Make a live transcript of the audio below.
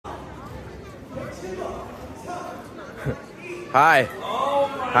Hi.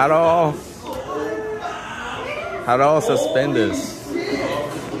 Hello. Hello, suspenders.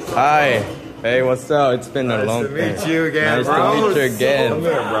 Hi. Hey, what's up? It's been a long time. Nice to meet you again, nice bro. Nice to meet you again. Come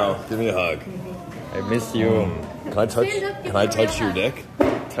here, bro. Give me a hug. I miss you. Can I touch your dick?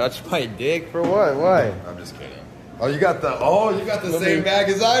 Touch my dick for what? Why? I'm just kidding. Oh, you got the same bag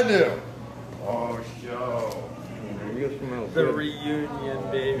as I do. Oh, show. The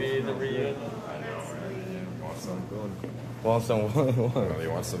reunion, baby. The reunion. I know, right? Want some? Want some? Oh, you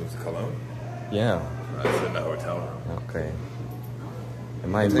want some cologne? Yeah. It's in the hotel room. Okay.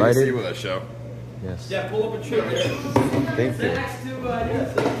 Am I Take a invited? seat with us, show. Yes. Yeah, pull up a chair. Thank you.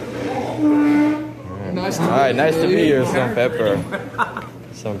 Nice to Hi, nice to meet you, Some Pepper.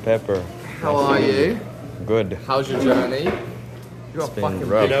 Some Pepper. How are you? Good. How's your journey? You're a been fucking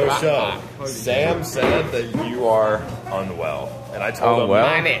rough. You know, backpack. show. Holy Sam said that you are unwell. And I told him, Unwell?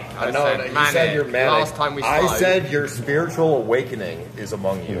 Manic. I know, said he manic. said you're manic. Last time we spoke. I said your spiritual awakening is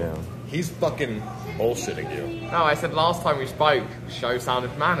among you. Yeah. He's fucking bullshitting you. No, I said last time we spoke, show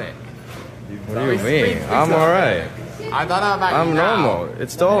sounded manic. What do you mean? I'm alright. I don't know about I'm you now. normal.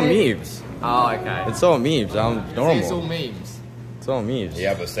 It's all memes. Oh, okay. It's all memes. I'm It's all normal. memes. It's all memes.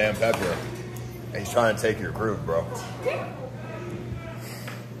 Yeah, but Sam Pepper, he's trying to take your groove, bro.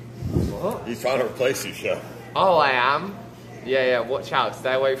 What? He's trying to replace you, show. Oh, I am? Yeah, watch out.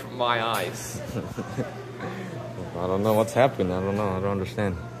 Stay away from my eyes. I don't know what's happening. I don't know. I don't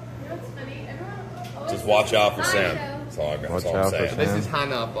understand. Just watch out for Sam. That's all I'm Watch out for saying. Sam. This is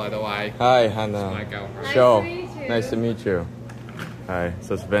Hannah, by the way. Hi, My Hannah. girlfriend. Show. Nice to meet you. Nice to meet you. Hi,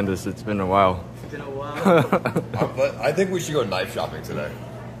 Suspendus. It's been a while. It's been a while. But I think we should go knife shopping today.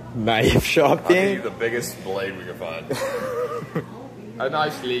 Knife I'll give you shopping? the biggest blade we can find. A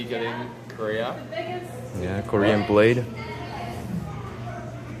nice legal in Korea. Yeah, Korean blade.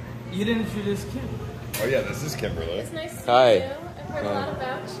 You didn't introduce Kim. Oh yeah, this is Kimberly. It's nice to Hi. meet you. I've heard a lot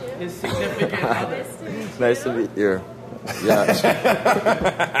about you. His significant other. Nice to meet you. Nice to meet you.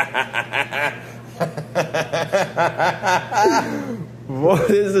 Yeah. What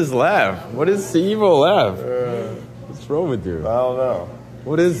is this laugh? What is the evil laugh? What's wrong with you? I don't know.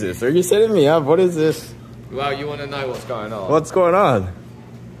 What is this? Are you setting me up? What is this? Well, you want to know what's going on? What's going on?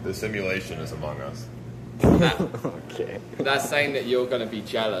 The simulation is among us. Okay. They're saying that you're going to be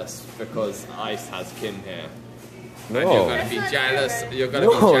jealous because Ice has Kim here. And you're No. going to be jealous. You're going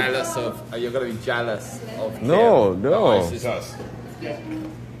to No. be jealous of. You're going to be jealous of Kim. No, no. Ice It's is- us.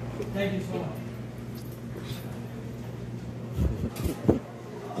 Thank you so much.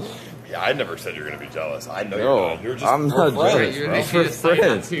 Yeah, I never said you're gonna be jealous. I know No, you're not. You're just I'm we're not friends, jealous, You bro. literally just said that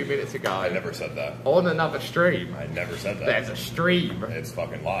friends. 2 minutes ago. I never said that. On another stream. I never said that. There's a stream. It's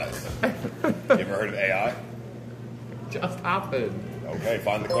fucking lies. You ever heard of AI? Just happened. Okay,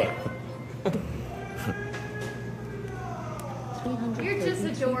 find the clip. You're just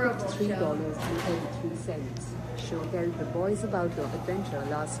adorable, Joe. $3.33. Show tell the boys about the adventure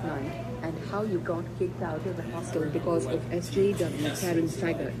last night and how you got kicked out of the hostel because of SJW carrying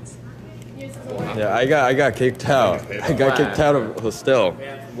faggots. Yeah, I got kicked out. I got kicked out of hostel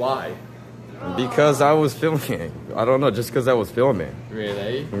Why? because I was filming. I don't know, just because I was filming.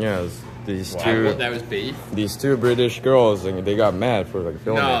 Really? Yes, these I two thought there was beef. these two British girls, and they got mad for like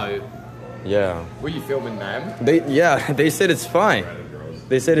filming. No. Yeah. Were you filming them? They said it's fine.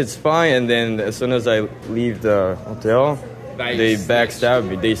 They said it's fine, and then as soon as I leave the hotel, they backstabbed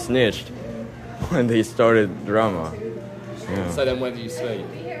me. They snitched when they started drama. Yeah. So then where do you sleep?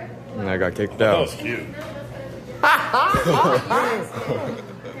 And I got kicked That out. was cute.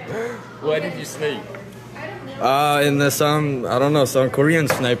 Where did you sleep? And some I don't know, some Korean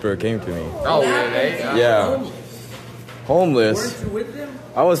sniper came to me. Oh, really? Yeah. Homeless. Weren't you with him?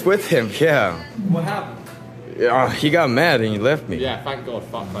 I was with him. Yeah. What happened? He got mad and he left me. Yeah, thank God.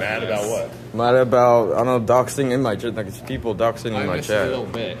 Fuck Mad about what? Mad about I don't know doxing in my chat, like it's people doxing in I'm my just a chat. little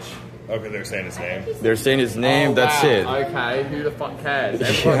bitch. Okay, they're saying his name. They're saying his name. Oh, That's wow. it. Okay, who the fuck cares?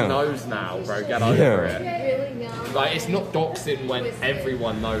 Everyone Yeah. knows now, bro. Get over Yeah. it. Really young. Like, it's not doxing when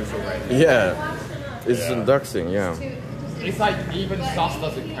everyone knows already. Yeah. It's Yeah. doxing. Yeah. It's like even sus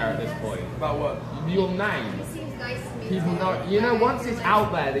doesn't care at this point. About what? Your name. He seems nice to me. People know. You know, once it's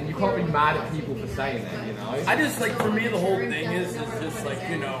out there, then you can't be mad at people for saying it. You know. I just like, for me, the whole thing is just like,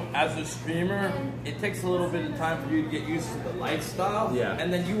 you know, as a streamer, it takes a little bit of time for you to get used to the lifestyle. Yeah.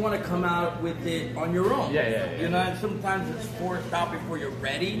 And then you want to come out with it on your own. Yeah. You know, and sometimes it's forced out before you're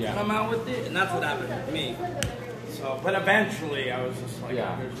ready Yeah. to come out with it, and that's what happened with me. So, but eventually, I was just like,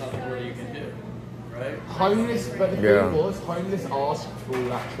 Yeah. there's nothing really you can do, right? Homeless, but the Yeah. thing was, Homeless asked for all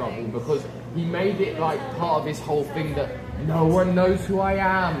that trouble because he made it like part of his whole thing that No one knows who I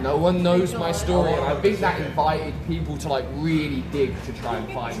am. No one knows my story. And I think that invited people to like really dig to try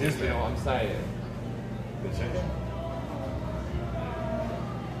and find it. You know what I'm saying?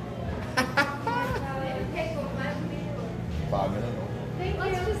 Okay, for 5 minutes. 5 minutes.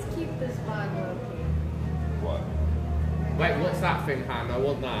 Let's just keep this vibe low-key. What? Wait, what's that thing, Han? I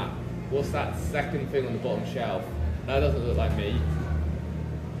want that. What's that second thing on the bottom shelf? That doesn't look like me.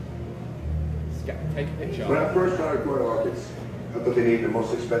 Take a picture. When I first started growing orchids, I thought they needed the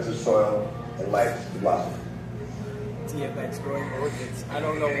most expensive soil and light to blossom. TFX growing orchids. I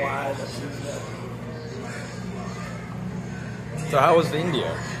don't know why. So how was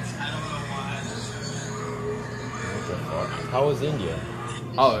India? I don't know why. What the fuck? How was India?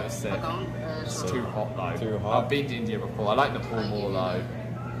 Oh, it's sick. It's too hot though. Too hot? I've been to India before. I like Nepal more though.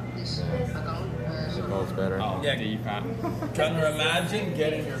 Nepal's better. Oh, Yeah. Deepak. Can you imagine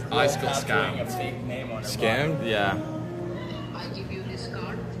getting your girl Ice got tattooing scammed. a fake name on her Scammed? Yeah. I give you this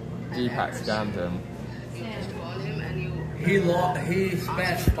card. Deepak scammed him. You just call him and you. He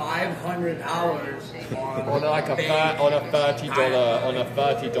spent 500 hours On like a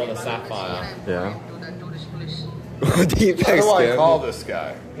 $30 sapphire. Yeah. How Deepak do I scammed call me. this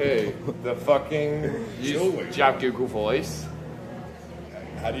guy? Who? The fucking jewelry. Do you have Google Voice?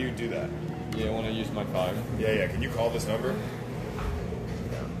 How do you do that? You want to use my phone? Yeah. Can you call this number?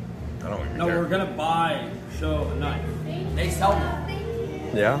 I don't even No, care. we're gonna buy show a knife. They sell them.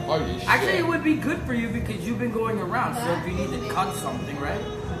 Yeah? Holy shit. Actually, it would be good for you because you've been going around. So if you need to cut something, right? I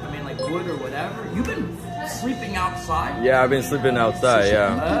mean, like wood or whatever. You've been sleeping outside. Yeah, I've been sleeping outside,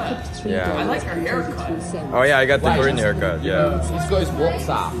 yeah. Yeah. I like her haircut. Oh yeah, I got the Korean haircut, yeah. He's got his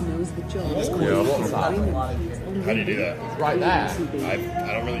WhatsApp. He knows the job. Yeah. How do you do that? Right there.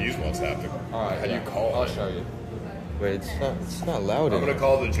 I don't really use WhatsApp. Alright, How do you call I'll it? show you. Wait, it's not loud I'm gonna enough.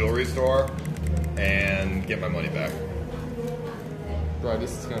 call the jewelry store and get my money back. Bro,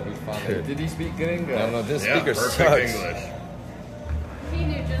 this is gonna be fun. Dude. Did he speak good English? No, this Yeah, speaker perfect sucks. English. He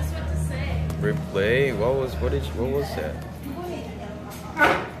knew just what to say. Replay? What was that?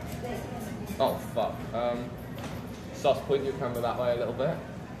 Oh fuck. Sus, point your camera that way a little bit.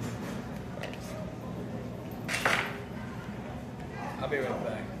 I'll be right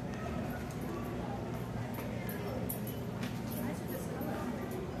back.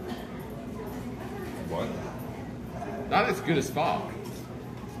 What? That is good as fuck.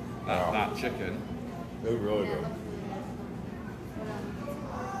 That chicken. They really do.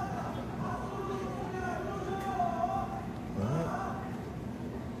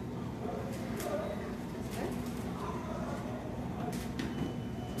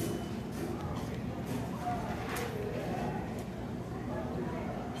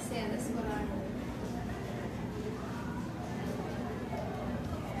 Sam, this is what I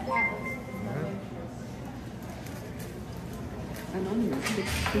Anonymous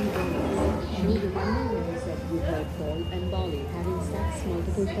 $63. You remember when you said you heard Paul and Bali having sex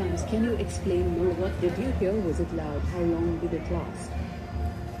multiple times? Can you explain more? What did you hear? Was it loud? How long did it last?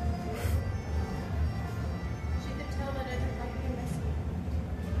 She could tell that everybody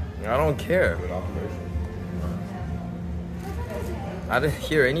missing. I don't care. Good observation. I didn't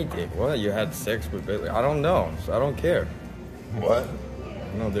hear anything. What? You had sex with Bailey? I don't know. So I don't care. What?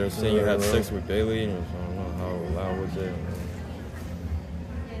 No, they were saying you had sex with Bailey, and I don't know how loud was it.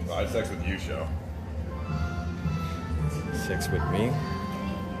 Well, I had sex with you, show. Sex with me?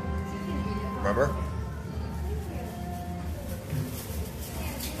 Remember?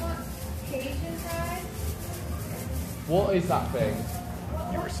 Cajun fries? What is that thing?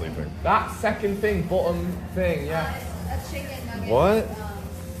 You were sleeping. That second thing, bottom thing, yeah. A chicken nugget. What?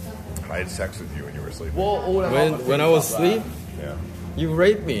 I had sex with you when you were sleeping. What all of When I was asleep? Yeah. You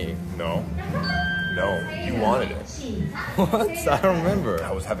raped me. No. No. You wanted it. What? I don't remember.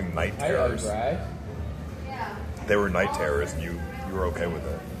 I was having night Hey, terrors. Greg. Yeah. They were night terrors, and you were okay with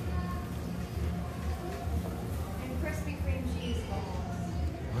it. And crispy cream cheese balls.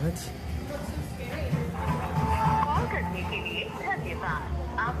 What? What's so scary?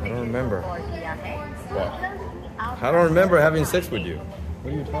 I don't remember. What? I don't remember having sex with you.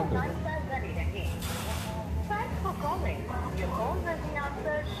 What are you talking about? Thanks for calling. Your call will be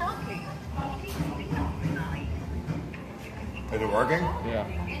answered shortly. Is it working? Yeah.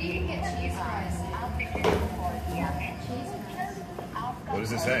 And you can get cheese fries. What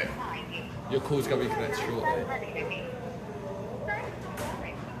does it say? Your call's gonna be connected shortly. Thanks for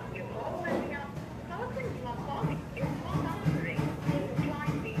calling. Your call will be answered. Person you are calling is not answering. Try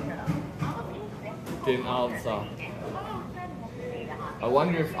later. Didn't answer. I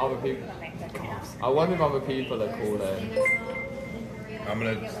wonder if other people. I wonder if other people are calling.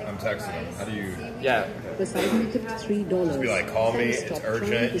 I'm texting him. How do you? Yeah. Poseidon tipped $3. Just be like, call me, it's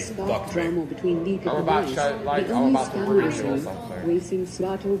urgent, you fucked me. Drama between League I'm and about Ice. to, like, The I'm only about to scammer read is it or you. something. Racing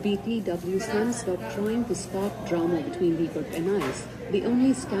Swato BTW Sam stop trying to spark drama between League and Ice. The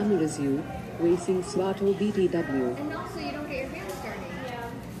only scammer is you. Racing Swato BTW. And also, you don't get your hair started. Yeah.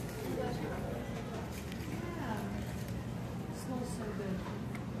 Smells so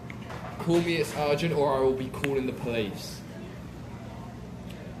good. Call me, it's urgent, or I will be calling the police.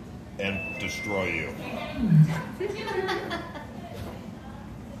 And destroy you.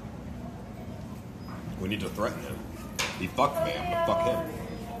 We need to threaten him. He fucked me. I'm gonna fuck him.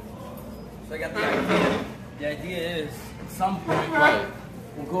 So I got the idea. The idea is, at some point, right,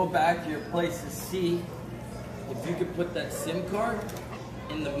 we'll go back to your place to see if you could put that SIM card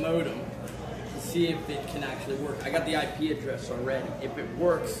in the modem to see if it can actually work. I got the IP address already. If it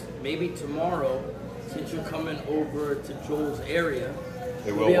works, maybe tomorrow, since you're coming over to Joel's area,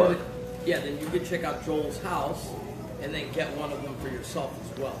 It we'll will be able work. to- yeah, then you could check out Joel's house and then get one of them for yourself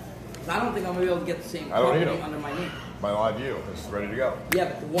as well. 'Cause I don't think I'm gonna be able to get the same I don't need company them. under my name. My live view is ready to go. Yeah,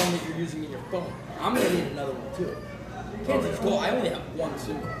 but the one that you're using in your phone, I'm gonna need another one too. Can't just go. I only have one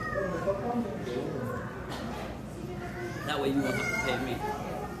SIM card. That way you won't have to pay me.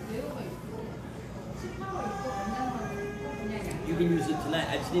 You can use it tonight.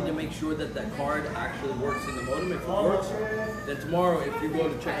 I just need to make sure that that card actually works in the modem. If it works, then tomorrow, if you go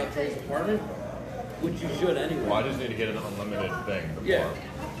to check out Joel's apartment, which you should anyway. Well, I just need to get an unlimited thing before. Yeah.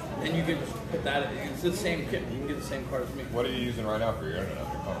 Then you can just put that in. It's the same kit. You can get the same card as me. What are you using right now for your internet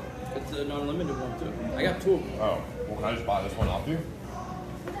on your phone? It's an unlimited one too. I got two of them. Oh, well, can I just buy this one off you?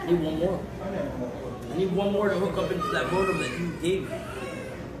 I need one more. I need one more to hook up into that modem that you gave me.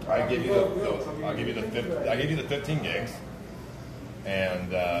 I give you the 15 gigs,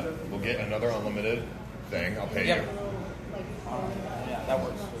 and we'll get another unlimited thing. I'll pay Yep. you. Yeah, that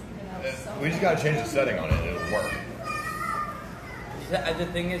works. We just gotta change the setting on it. It'll work. The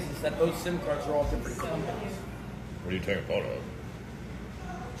thing is that those SIM cards are all different companies. What are you taking a photo of?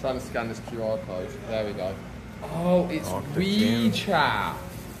 Trying to scan this QR code. There we go. Oh, it's Off the cam. WeChat.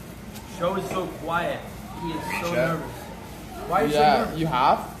 Joe is so quiet. He is so WeChat? nervous. Why are you so Yeah, nervous? you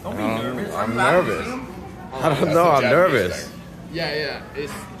have? Don't be nervous. I'm glad to nervous. see him. I don't That's know. the I'm Japanese nervous. thing. Yeah.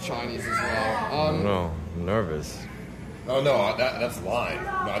 It's Chinese as well. No, I'm nervous. Oh no, that's Line.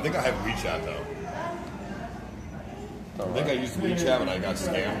 No, I think I have WeChat though. I think I used WeChat when I got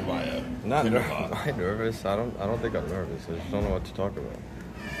scammed by a Not Tinder nervous. bot. I'm nervous. I don't think I'm nervous. I just don't know what to talk about.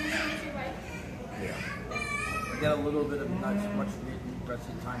 Yeah. Get a little bit of much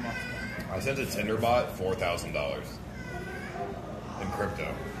resting time off. I sent a Tinder bot $4,000 in crypto.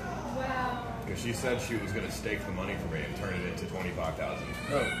 Wow. Because she said she was going to stake the money for me and turn it into $25,000.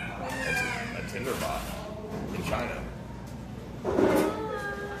 Oh. It's a Tinder bot in China.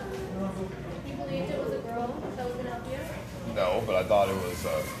 You believed it was a girl that was gonna help you? No, but I thought it was.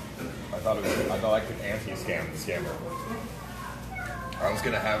 I thought I could anti-scam the scammer. I was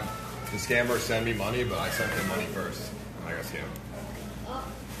gonna have the scammer send me money, but I sent him money first, and I got scammed.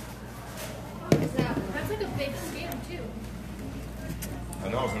 What is that? That's like a big scam too. I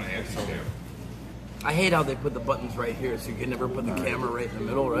know I was gonna anti-scam. I hate how they put the buttons right here, so you can never put the camera right in the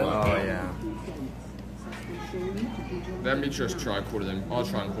middle, right? Oh yeah. Let me just try calling him. I'll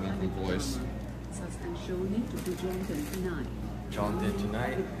try and call him from voice. Jaunted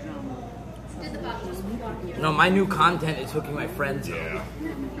tonight. Did the bot just walk you? No, my new content is hooking my friends up. Yeah.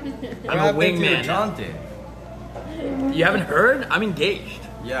 I'm a wingman. Jaunted. You haven't heard? I'm engaged.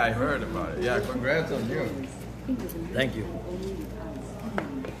 Yeah, I heard about it. Yeah, congrats on you. Thank you.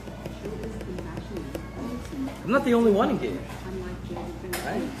 I'm not the only one engaged.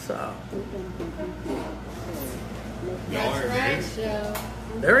 Right? So Y'all are engaged? Joe.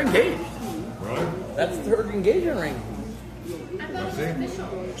 they're engaged. Really? That's their engagement ring. I thought it was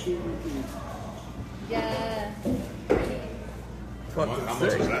official. Yeah. How much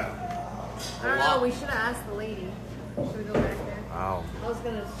was that? I don't know. We should have asked the lady. Should we go back there? Wow. I was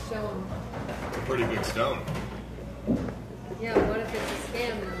gonna show him. A pretty big stone. Yeah. What if it's a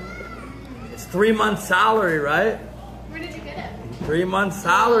scam though? It's 3 months salary, right? Where did you get it? 3 months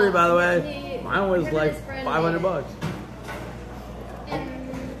salary, by the way. Mine was like $500.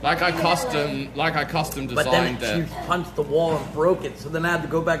 Like I custom But then designed she it. punched the wall and broke it, so then I had to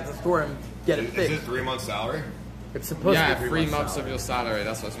go back to the store and get it Is fixed. it 3 months salary? It's supposed Yeah, to be 3 months salary. of your salary.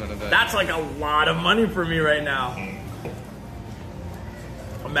 That's what's meant to do. That's like a lot of money for me right now.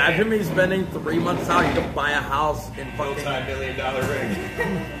 Imagine me spending 3 months salary to buy a house in fucking. Multi-million-dollar ring.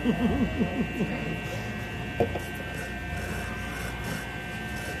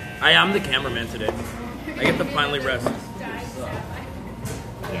 I'm the cameraman today. I get to finally rest.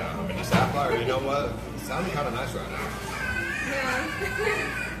 Sapphire, you know what? It's sounding kind of nice right now. Yeah.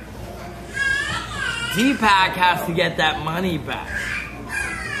 Deepak has to get that money back.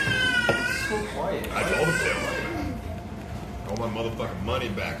 So quiet. I told him to. I want my motherfucking money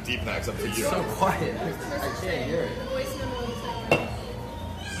back. Deepak's up to you. So quiet. What's the message say? The voice memo was like,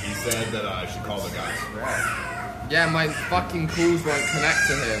 He said that I should call the guys. Yeah, my fucking calls won't connect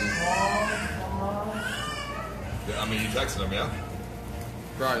to him. I mean, you texted him, yeah?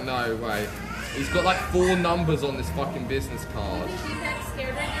 Right, no, wait. He's got like 4 numbers on this fucking business card. is Deepak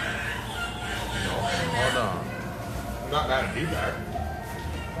scared right now? Hold on. I'm not mad at Deepak.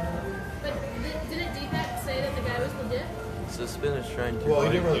 But didn't Deepak say that the guy was legit? Suspended trying to. Well, he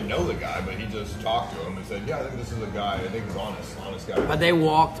didn't really know the guy, but he just talked to him and said, yeah, I think this is a guy. I think he's honest guy. But they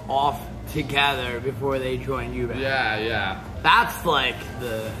walked off together before they joined you back. Yeah, yeah. That's like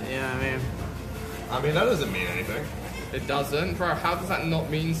the, you know what I mean? I mean, that doesn't mean anything. It doesn't? Bro, how does that not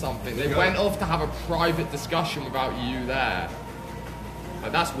mean something? They went off to have a private discussion without you there.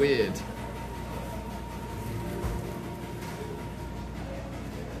 Like, that's weird.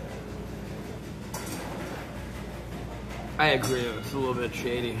 I agree, it's a little bit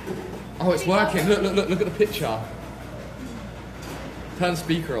shady. Oh, it's working. Look at the picture. Turn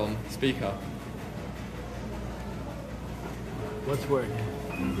speaker on. Speaker. What's working?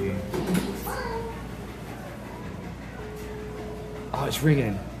 Oh, it's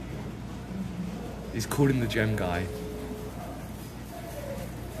ringing. He's calling the gem guy.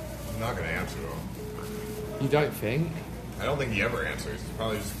 I'm not going to answer him. You don't think? I don't think he ever answers.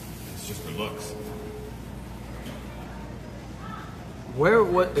 It's just for looks. Where,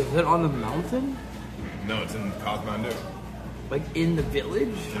 what, is it on the mountain? No, it's in Kathmandu. Like in the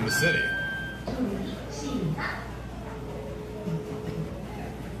village? In the city.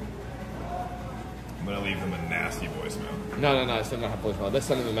 I'm going to leave him a nasty voicemail. No, it's not gonna have voicemail. Let's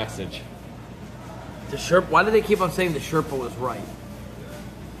send him a message. The Sherpa, why do they keep on saying the Sherpa was right?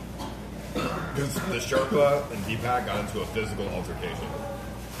 Because the Sherpa and Deepak got into a physical altercation.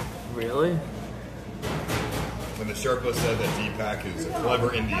 Really? When the Sherpa said that Deepak is a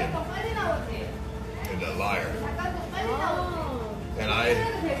clever Indian and a liar. Oh. And I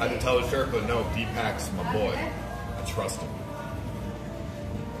had to tell the Sherpa, no, Deepak's my boy. I trust him.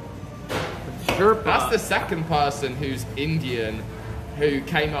 Sherpa. That's the second person who's Indian who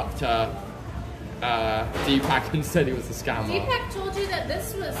came up to Deepak and said he was a scammer. Deepak told you that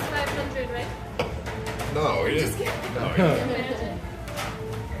this was 500, right? No, he didn't. No, he didn't. Imagine.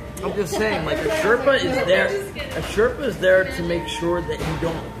 I'm just saying, like a Sherpa is there. A Sherpa is there to make sure that you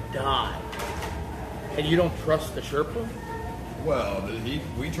don't die. And you don't trust the Sherpa? Well,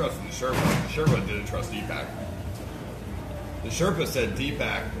 we trusted the Sherpa. The Sherpa didn't trust Deepak. The Sherpa said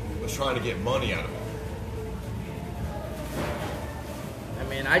Deepak was trying to get money out of him. I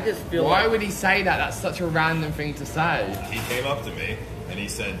mean, I just feel Why like... would he say that? That's such a random thing to say. He came up to me and he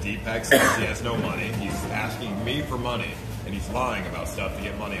said Deepak says he has no money. He's asking me for money and he's lying about stuff to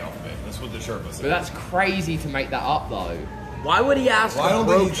get money off of me. That's what the Sherpa said. But that's crazy to make that up, though. Why would he ask Well, I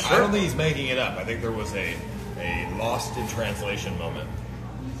don't Sherpa? think he's making it up. I think there was a lost in translation moment.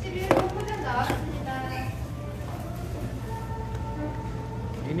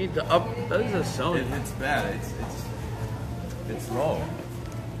 You need to up... That is a Sony. It's bad. It's low.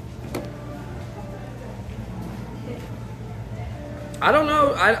 I don't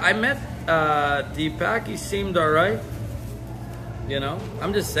know. I met Deepak. He seemed alright. You know?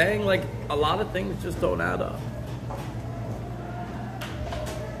 I'm just saying, like, a lot of things just don't add up.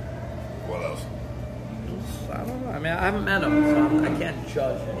 What else? I don't know. I mean, I haven't met him, so I can't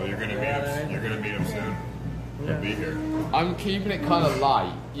judge him. Well, you're gonna meet him. You're gonna meet him soon. He'll be here. I'm keeping it kind of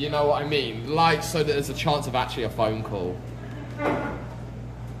light, you know what I mean? Light so that there's a chance of actually a phone call.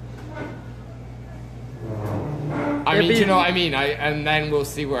 I mean, do you know what I mean? And then we'll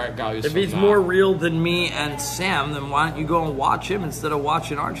see where it goes. If from he's that. more real than me and Sam, then why don't you go and watch him instead of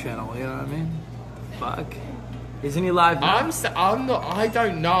watching our channel? You know what I mean? Fuck. Isn't he live now? I'm not. I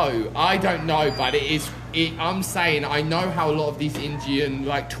don't know, but it is. I'm saying I know how a lot of these Indian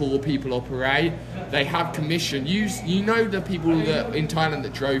like tour people operate. They have commission. You know the people that in Thailand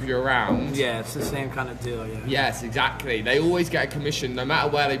that drove you around. Yeah, it's the same kind of deal. Yeah. Yes, exactly. They always get a commission. No matter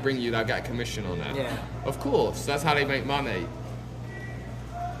where they bring you, they'll get a commission on it. Yeah. Of course, that's how they make money.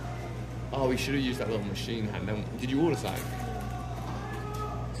 Oh, we should have used that little machine hand. Did you order something?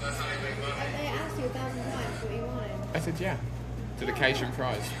 They asked you 1,000 times what you wanted. I said yeah. To the Cajun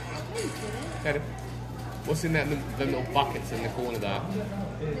fries. No, you didn't. Get it. What's in there? The little buckets in the corner there.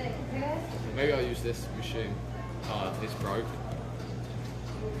 Maybe I'll use this machine. Oh, it's broke.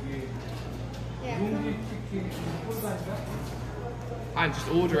 Yeah. And just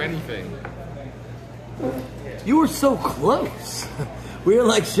order anything. You were so close. We were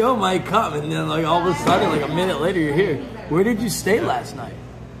like, show might come, and then like all of a sudden, like a minute later, you're here. Where did you stay last night?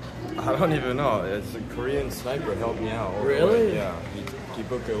 I don't even know. It's a Korean sniper helped me out. Really? Yeah. He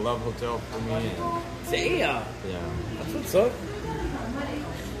booked a love hotel for me. And, Damn. yeah. That's what's up.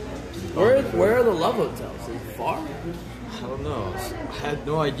 Where are the love hotels? Is it far? I don't know. I had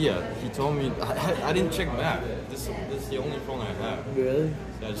no idea. He told me. I didn't check map. This is the only phone I have. Really?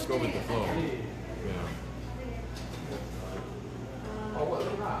 So I just go with the flow. Yeah.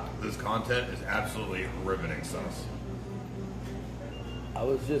 This content is absolutely riveting sauce. I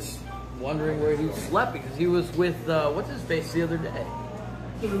was just wondering where he slept because he was with what's his face the other day.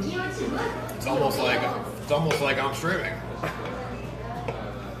 It's almost like I'm streaming.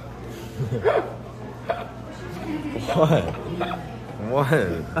 What?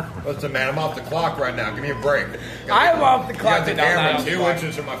 Listen, man, I'm off the clock right now. Give me a break. I'm off the You clock. got the camera 2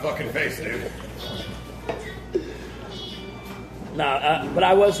 inches from my fucking face, dude. But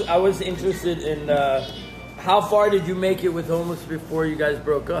I was interested in how far did you make it with homeless before you guys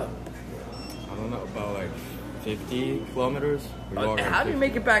broke up? I don't know, about like 50 kilometers. We walked How did you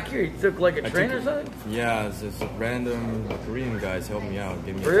make it back here? You took like a train or something? Yeah, it's just random Korean guys helped me out,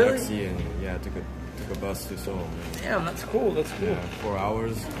 gave me a Really? taxi, and yeah, I took a bus to Seoul. Damn, that's cool. That's cool. Yeah, 4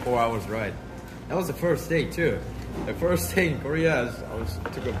 hours ride. That was the first day too. The first day in Korea, I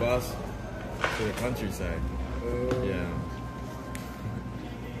took a bus to the countryside. Yeah.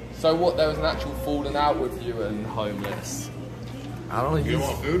 So what? There was an actual falling out with you and homeless. I don't know. You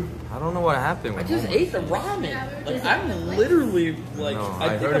want food? I don't know what happened. I With just him. ate the ramen. Like I'm literally like No,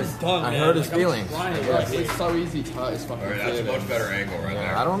 I think I'm done. I man. heard his Like, I'm feelings. trying, Yeah, like, it's so easy to hurt his fucking Alright, that's a feelings. much better angle right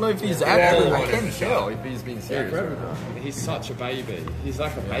there. I don't know if he's Yeah, actually. I everyone can't is tell shot. if he's being serious. Or not. He's such a baby. He's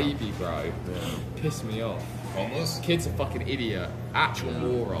like a baby, bro. Piss me off. Homeless? Kid's a fucking idiot. Actual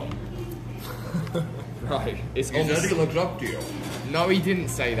moron. Right. It's He said he looks up to you. No, he didn't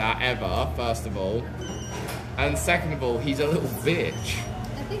say that ever, first of all. And second of all, he's a little bitch.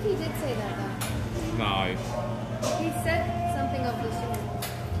 I think he did say that though. No. He said something of the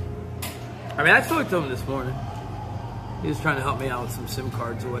sort. I mean, I spoke to him this morning. He was trying to help me out with some SIM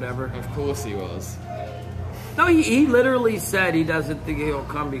cards or whatever. Of course he was. No, he literally said he doesn't think he'll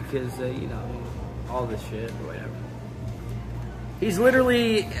come because, you know, all this shit or whatever. He's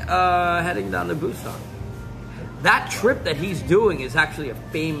literally heading down to Busan. That trip that he's doing is actually a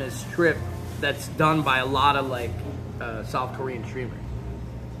famous trip that's done by a lot of, like, South Korean streamers.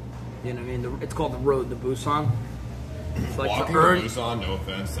 You know what I mean? It's called the Road to Busan. It's like Walking to earn... to Busan, no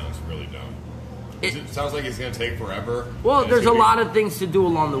offense, sounds really dumb. It sounds like it's going to take forever. Well, there's a lot of things to do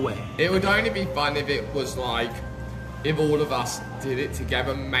along the way. It would only be fun if it was like, if all of us did it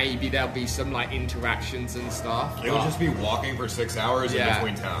together, maybe there'll be some like interactions and stuff. It would just be walking for 6 hours in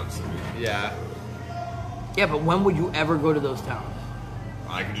between towns. Yeah. Yeah, but when would you ever go to those towns?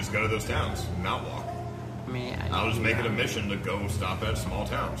 I could just go to those towns, not walk. I mean, I'll just make it a mission to go stop at small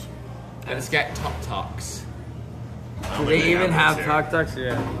towns. Let's get tuk-tuks. Do they even have tuk-tuks?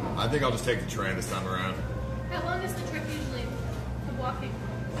 Yeah. I think I'll just take the train this time around. How long is the trip usually for walking?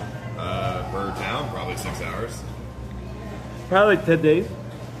 Per town, probably 6 hours. Probably like 10 days.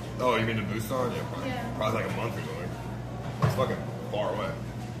 Oh, you mean to Busan? Yeah, probably like a month or something. It's fucking far away.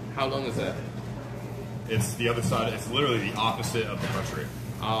 How long is it? It's the other side. It's literally the opposite of the country.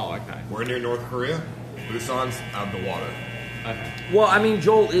 Oh, okay. We're near North Korea. Busan's out of the water. Okay. Well, I mean,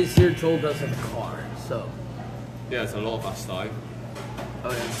 Joel is here. Joel does have a car, so. Yeah, there's a lot of us though.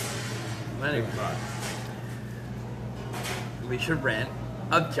 Oh, yeah. Anyway. We should rent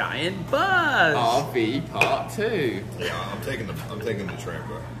a giant bus. RV Part 2. Yeah, I'm taking the train,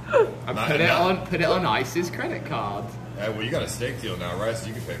 bro. And Not- put it on Ice's credit card. Hey, well, you got a steak deal now, right? So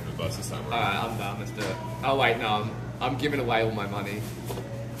you can pay for the bus this time around. Alright, I'm down, let's do it. Oh wait, no, I'm giving away all my money.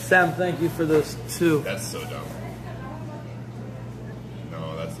 Sam, thank you for those too. That's so dumb.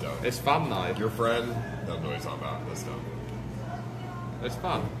 No, that's dumb. It's fun though. Your friend doesn't know what he's talking about. That's dumb. It's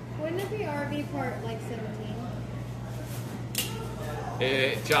fun. Wouldn't it be RV part like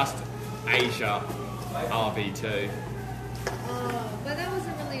 17? Just Asia RV2. But that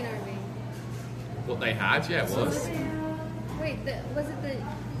wasn't really an RV. What they had, yeah, it was. Wait, was it the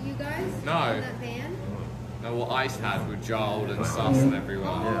you guys? No. In that van? No, what Ice had with Joel and Sus and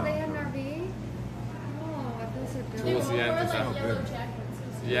everyone. Oh, they had an RV? Oh, I feel so good. Towards the end, was Like that yellow good?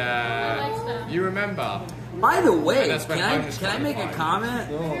 jackets. Yeah, you remember? By the way, And that's when can I homeless make a qualified. comment?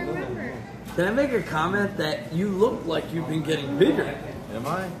 I remember. Can I make a comment that you look like you've been getting bigger? Am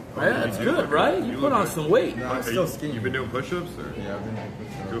I? Yeah, that's good, right? You put on some weight. No, I'm still skinny. You've been doing push-ups, or Yeah, I've been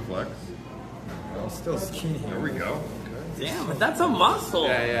doing do a flex? I'm still skinny. There we go. Damn, but that's a muscle.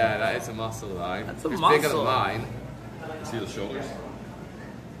 Yeah, that is a muscle though. That's a it's muscle. bigger than mine. See the shoulders?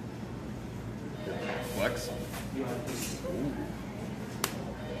 Flex.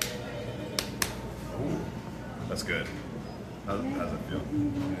 Ooh. That's good. How's it feel?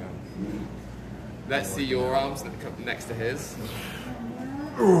 Let's see your arms next to his.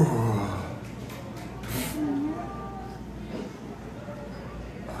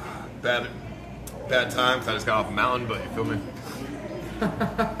 Bad time, 'cause I just got off a mountain, but you feel me?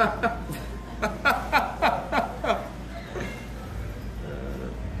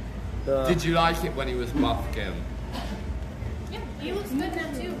 Did you like it when he was buff, Kim? Yeah, he looks good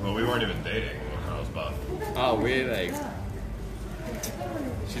now too. Well, we weren't even dating when I was buff. Oh, really?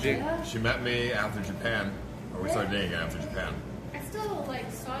 She did. She met me after Japan, or we started dating after Japan. I still like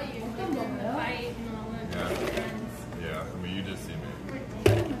saw you like in the fight and all that. Yeah. Friends. Yeah, I mean, you did see me.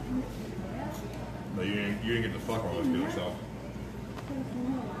 But you didn't get to fuck all those good yourself.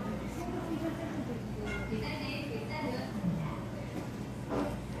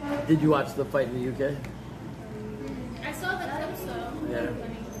 Did you watch the fight in the UK? I saw the clips though. Yeah.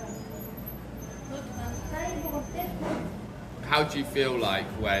 Looked fun. How do you feel like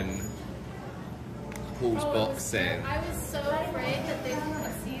when Paul's boxing? I was so afraid that they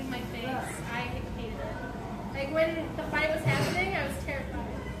would see my face. I hated it. Like when the fight was happening, I was terrified.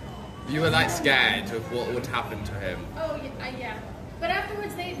 You were like scared of what would happen to him. Oh yeah. But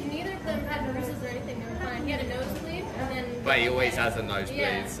afterwards, neither of them had bruises or anything. They were fine. He had a nosebleed, and then. But he always has a nosebleed,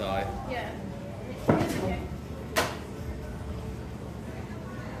 Yeah. so. Yeah. It's okay.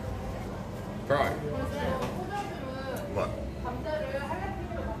 Bro, What?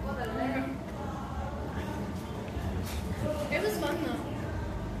 It was fun though.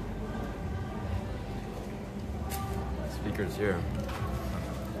 Speakers here.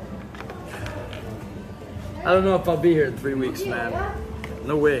 I don't know if I'll be here in 3 weeks, man.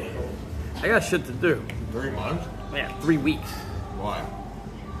 No way. I got shit to do. 3 months? Man, 3 weeks. Why?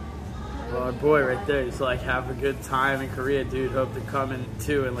 Well, our boy right there, he's like, have a good time in Korea, dude. Hope to come in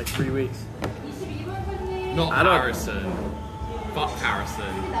too in like 3 weeks. not I don't- Harrison. Fuck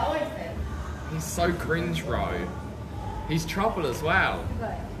Harrison. He's so cringe, bro. He's trouble as well.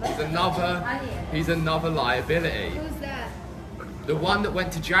 He's another liability. Who's that? The one that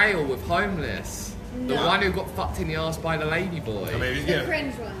went to jail with homeless. The No. one who got fucked in the ass by the lady boy. I mean, he's The getting,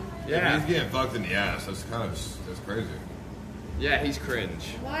 cringe one. Yeah. he's getting fucked in the ass. That's that's crazy. Yeah, he's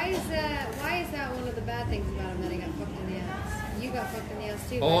cringe. Why is that one of the bad things about him that he got fucked in the ass? You got fucked in the ass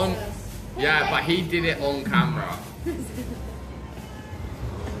too. On, versus- yeah, but he did it on camera.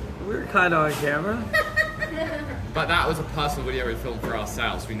 We were kind of on camera. But that was a personal video we filmed for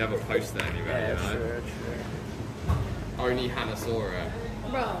ourselves. We never posted it anywhere, you know? Sure. Only Hannah saw it.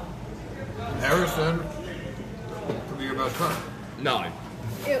 Bro. Harrison could be your best friend. No.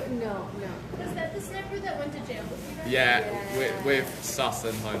 No. Was that the sniper that went to jail with you guys? Yeah, Yeah. with sus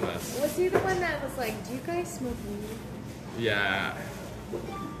and homeless. Was he the one that was like, do you guys smoke weed? Yeah.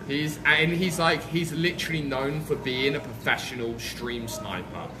 He's literally known for being a professional stream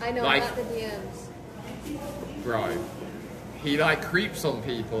sniper. I know, like, about the DMs. bro, he like creeps on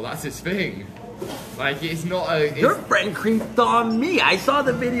people. That's his thing. Like, it's not a. Your friend creeped on me. I saw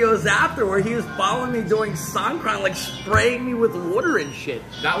the videos after where he was following me doing Songkran, like spraying me with water and shit.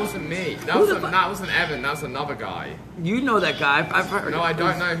 That wasn't me. That Who the wasn't Evan. That was another guy. You know that guy. I've heard. No, I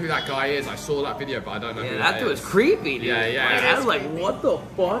don't know who that guy is. I saw that video, but I don't know Yeah, who that that dude was is. creepy, dude. Yeah, yeah. Like, I was like, what the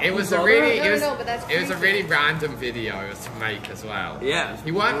fuck? It You was saw a really, that? it was, No, but that's it was a creepy. really random video to make as well. Yeah.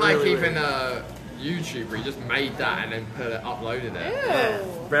 He weren't like Really even weird. a YouTuber. He just made that and then uploaded it.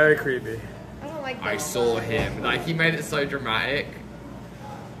 Ew. Very creepy. I don't like that. I saw him. Like, he made it so dramatic.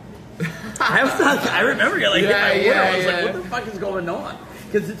 I remember you like hit my water. I was yeah. like, what the fuck is going on?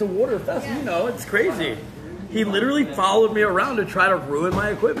 Because it's a water fest, you know, it's crazy. He literally followed me around to try to ruin my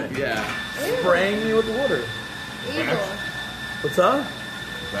equipment. Yeah. Spraying me with water. Evil. What's up?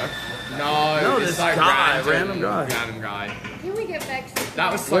 Bex? No, this it's like guy, random random guy. Can we get back to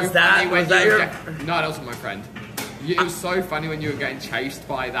That was so Was that- funny when was that you were your- No, that wasn't my friend. It was so funny when you were getting chased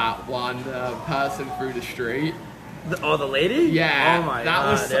by that one person through the street. The lady? Yeah, Oh my that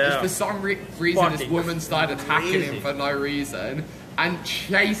god. was yeah. for some reason this Fucking woman started attacking crazy. him for no reason and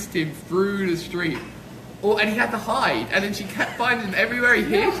chased him through the street. Oh, and he had to hide, and then she kept finding him everywhere he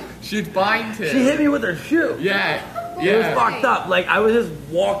hid. She'd bind him. She hit me with her shoe. Yeah, It was yeah. fucked up. Like, I was just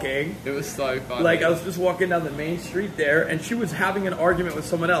walking. It was so funny. Like, I was just walking down the main street there, and she was having an argument with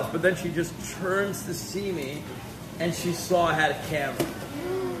someone else, but then she just turns to see me, and she saw I had a camera.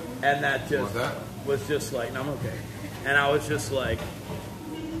 And that just Want that? was just like, no, I'm okay. And I was just like,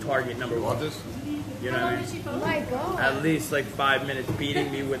 target number You want one. this? You know How what I long mean? did she Oh post? my god. At least like 5 minutes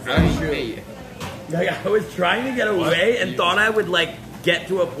beating me with that Only shoe. me. Like I was trying to get away and thought I would like get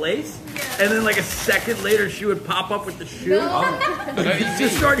to a place, and then like a second later she would pop up with the shoe. He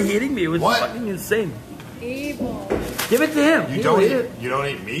just started hitting me. It was What? fucking insane. Evil. Give it to him. You don't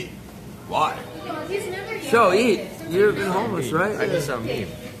eat meat? Why? He's never eaten So it. eat. You've been homeless, right? I need some meat.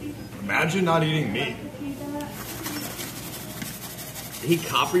 Imagine not eating meat. He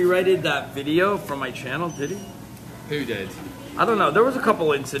copyrighted that video from my channel, did he? Who did? I don't know. There was a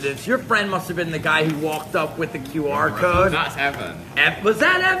couple incidents. Your friend must have been the guy who walked up with the QR code. That's Evan. Was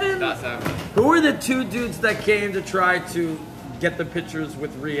that Evan? That's Evan. Who were the two dudes that came to try to get the pictures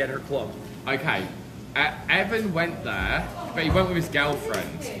with Rhea at her club? Okay. Evan went there, but he went with his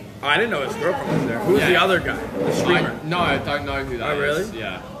girlfriend. Oh, I didn't know his girlfriend was there. Who's the Yeah. other guy? The streamer? No, I don't know who that is. Oh, really?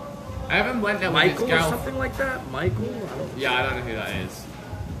 Yeah. Evan went there Michael with his or girlfriend. something like that? Michael? Yeah, I don't know who that is.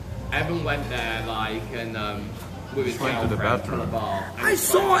 Evan went there, like, and with his went to the girlfriend bathroom. to the bar. I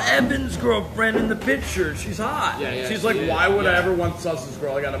saw Evan's girlfriend in the picture. She's hot. Yeah, yeah, She's she like, is, why would I yeah. ever want Sus's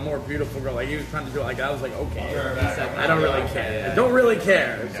girl? I got a more beautiful girl. Like, he was trying to do it. Like, I was like, okay. I don't really care. I don't really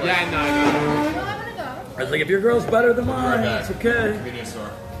care. It's like- Yeah, no. Well, I'm gonna go. I was like, if your girl's better than mine, back. it's okay. Convenience store.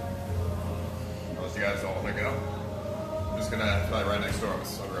 Unless you guys don't want to go. I'm just gonna fly right next door. I'll be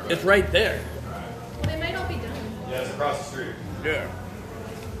right back. It's right there. They might not be done. Yeah, it's across the street. Yeah.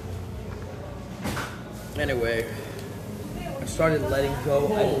 Anyway, I started letting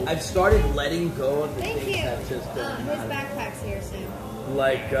go. I've started letting go of the Thank things you. that just His don't matter. backpack's here, Sam.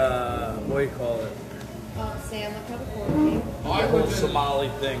 Like, what do you call it? Sam, look how the quarter came. The I whole wouldn't, Somali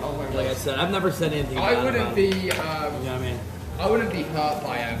thing. Oh my God. Like I said, I've never said anything I bad wouldn't about be, it. You know what I mean? I wouldn't be hurt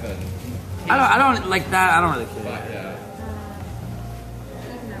by Evan. I don't like that. I don't really care. But yeah.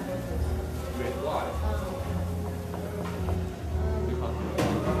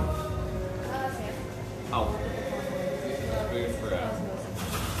 Oh.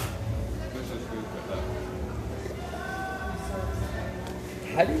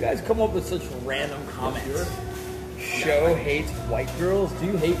 How do you guys come up with such random comments? Show hates white girls. Do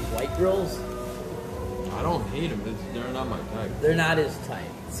you hate white girls? I don't hate them. They're not my type. They're not his type.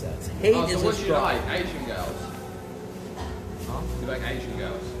 So it's hate Oh, is so a what do you strong. like? Asian girls? Huh? You like Asian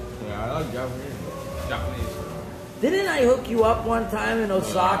girls? Yeah, I like Japanese. Japanese? Didn't I hook you up one time in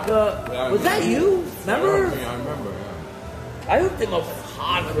Osaka? Yeah, Was that you? Remember? Yeah, I remember, yeah. I hooked him up with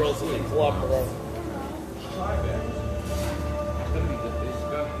hot girls in the club, bro. It's gonna be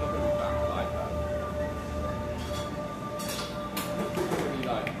not gonna be back like that. It's gonna be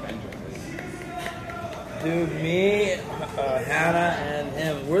like Benjamin. Dude, me, Hannah, and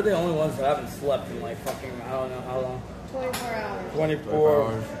him, we're the only ones that haven't slept in like fucking, I don't know how long. 24 hours. 24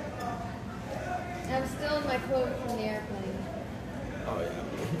 hours. I'm still in my clothes from the airplane. Oh, yeah.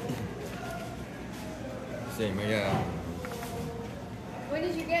 Same, yeah. When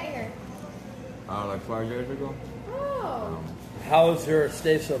did you get here? Like 5 years ago. Oh. How's your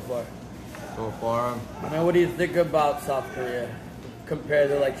stay so far? So far, I mean, what do you think about South Korea compared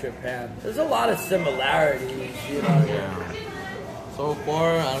to like Japan? There's a lot of similarities, you know. yeah. So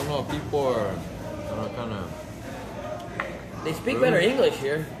far, I don't know. People are kind of. They speak better English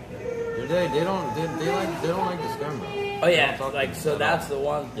here. They don't like this camera. Oh They yeah, don't talk like to so us at that's all. the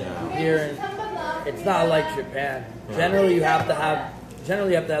one thing. Yeah. Here, it's not like Japan. Generally, you have to have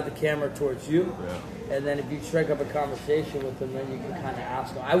the camera towards you, Yeah. and then if you strike up a conversation with them, then you can kind of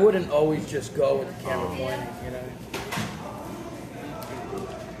ask them. I wouldn't always just go with the camera pointing, you know.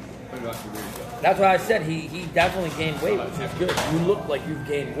 That's why I said he definitely gained weight, which is good. You look like you've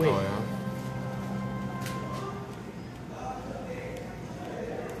gained weight. Oh yeah.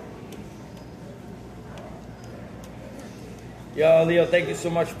 Yo, Leo, thank you so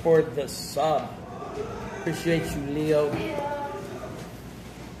much for the sub. Appreciate you, Leo.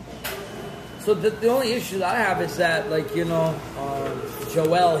 So the only issue that I have is that, like, you know,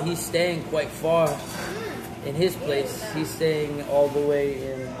 Joel, he's staying quite far in his place. He's staying all the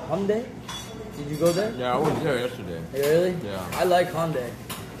way in Hyundai. Did you go there? Yeah, I was there yesterday. Really? Yeah. I like Hyundai.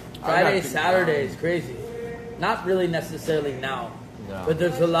 Friday, Saturday is crazy. Not really necessarily now. Yeah. But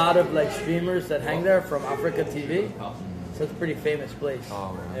there's a lot of, like, streamers that hang there from Africa TV. So it's a pretty famous place.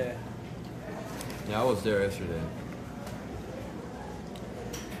 Oh, man. Yeah. Yeah, I was there yesterday.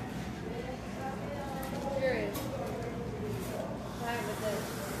 Curious. What happened with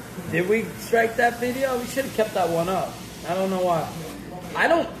this? Did we strike that video? We should have kept that one up. I don't know why. I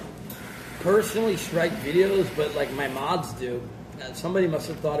don't personally strike videos, but like my mods do. Somebody must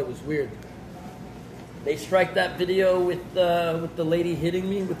have thought it was weird. They strike that video with the lady hitting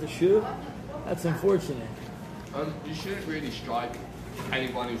me with the shoe. That's unfortunate. You shouldn't really strike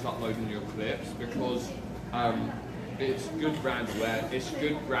anyone who's uploading your clips because it's good brand awareness, it's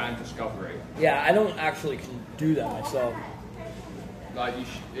good brand discovery. Yeah, I don't actually do that myself. Like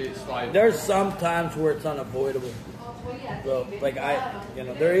it's like there's some times where it's unavoidable. So, like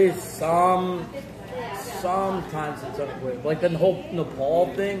there is sometimes it's unavoidable. Like the whole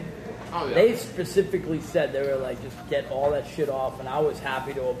Nepal thing. Oh, yeah. They specifically said they were like, just get all that shit off, and I was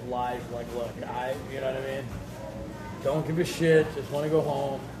happy to oblige. Like, look, you know what I mean? Don't give a shit. Just want to go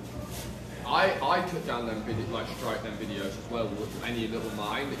home. I took down them strike them videos as well with any little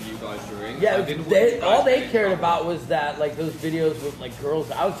mine that you guys were in. Yeah, all they cared about was that like those videos with like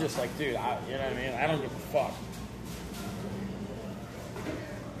girls. I was just like, dude, you know what I mean? I don't give a fuck.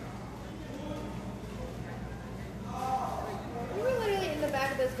 You were literally in the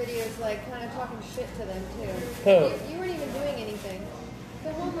back of those videos, like kind of talking shit to them too. Who? You weren't even doing anything.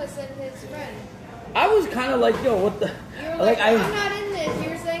 The homeless and his friend. I was kind of like, yo, what the? You were like, I'm not in this. You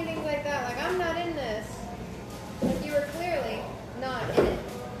were saying things like that, like I'm not in this. Like you were clearly not in it.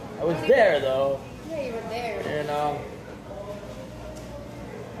 I was there though. Yeah, you were there. You know.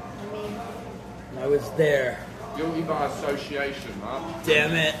 I mean, I was there. Guilty by association, huh?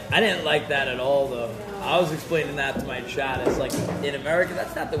 Damn it. I didn't like that at all, though. I was explaining that to my chat. It's like, in America,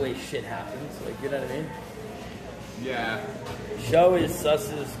 that's not the way shit happens. Like, you know what I mean? Yeah. Show is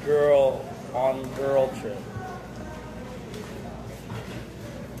Sus's girl on girl trip.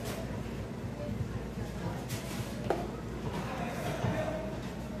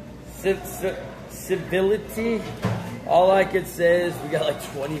 Civility. All I could say is we got like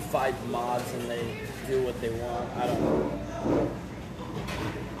 25 mods and they do what they want. I don't know.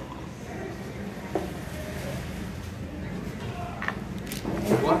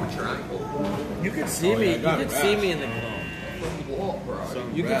 What your ankle? You could see me. You could see me in the clip. What, bro?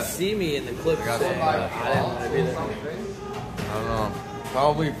 You could see me in the clip. I Saying, I didn't want to be there. I don't know.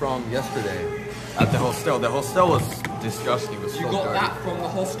 Probably from yesterday at the hostel. The hostel was disgusting. It was You so got dirty. that from the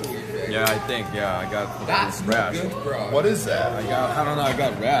hostel, you think? Yeah, I think. Yeah, I got That's rash. not good, bro. What is that? I don't know. I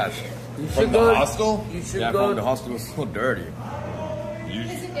got rash. You From should the go. hostel? You should Yeah, go. from the hostel. It was so dirty. You,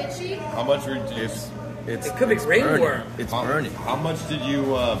 Is it itchy? how much were you? It's It could be it's ringworm. burning. It's burning. How much did you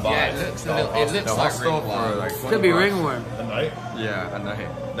buy? Yeah, it looks The like hostel for ringworm. like Could be $20. ringworm. A night? Yeah, a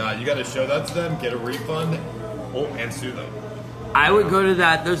night. Nah, you got to show that to them, get a refund, and sue them. I would go to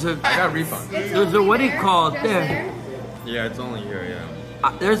that. There's a. I got refund. There's a what do you call it just there? there? Yeah, it's only here.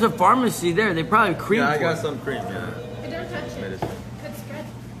 Yeah. There's a pharmacy there. They probably cream. Yeah, I for got it. some cream. Yeah. But don't touch it. Medicine. Could spread.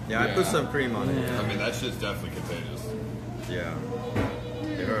 Yeah, I put some cream on it. I mean, that shit's definitely contagious. Yeah.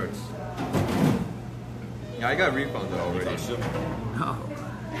 It hurts. Yeah, I got refunded already. Touched it? No.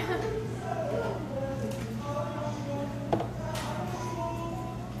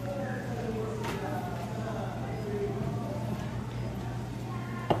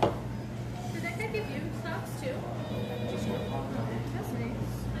 Did that guy give you socks too? That's nice.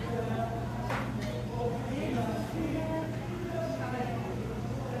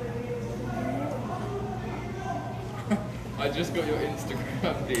 I just got your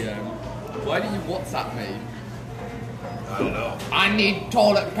Instagram DM. Why did you WhatsApp me? I don't know. I need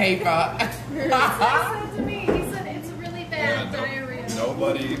toilet paper. He said so to me. He said it's really bad Yeah, diarrhea.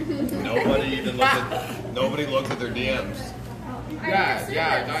 nobody even nobody looked at their DMs. I yeah, have yeah,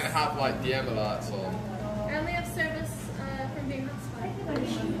 I service. don't have like DM alerts on. I only have service from being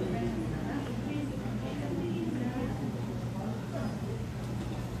hotspot.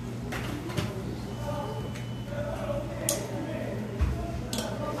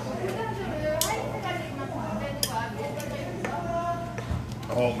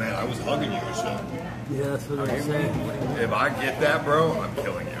 Oh man, I was hugging you and shit. Yeah, that's what I'm saying. If I get that, bro, I'm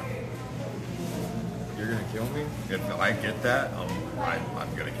killing you. You're gonna kill me? If I get that,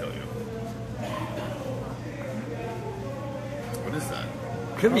 I'm gonna kill you. What is that?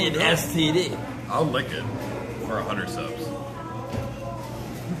 Could be an STD. I'll lick it for 100 subs.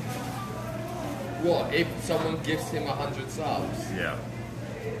 What if someone gives him 100 subs Yeah.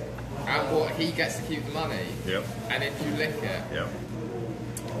 and what he gets to keep the money? Yep. And if you lick it, Yep.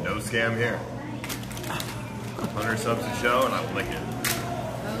 No scam here. 100 subs a show and I'll lick it.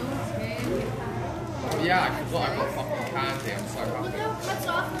 oh yeah, I forgot I got fucking candy. I'm so Look happy. how it cuts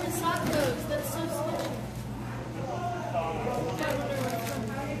off from his sock goes. That's so sketchy.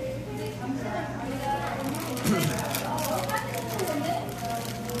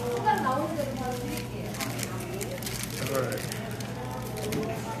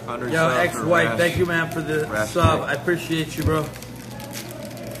 Yo, ex-wife, thank you, man, for the Rash sub. break. I appreciate you, bro.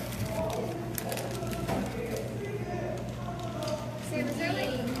 Sam, is there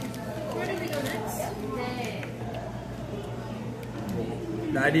like, where do we go next?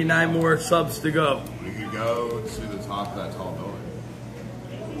 99 more subs to go. We could go to the top of that tall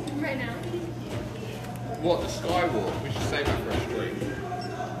building. Right now. What, the Skywalk? We should save that for a stream.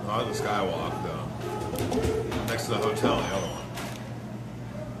 Not the Skywalk, though. Next to the hotel, the other one.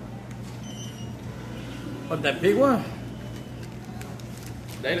 What, that big one?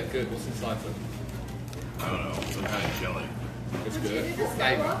 They look good. What's inside them? I don't know, some kind of jelly. It's Would you good. do the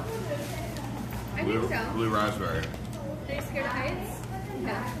Maybe. Skywalk? I think so. Blue raspberry. Are you scared of heights?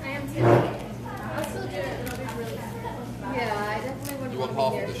 Yeah, I am too. I'll still do it, and it'll be really fun. Yeah, I definitely wouldn't You want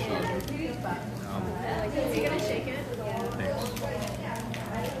want half to of be the here. Is he gonna shake it?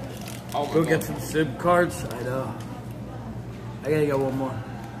 Oh my Go God. get some SIM cards. I know. I gotta get one more.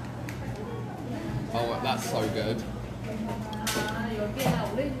 Oh, that's so good.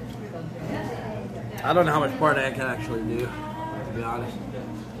 I don't know how much part I can actually do, to be honest.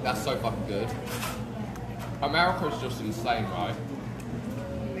 That's so fucking good. America's just insane, right?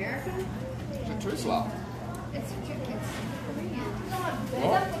 America? It's a Twizzler. It's Korean.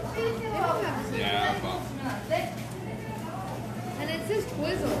 What? They all have Yeah, but... and it says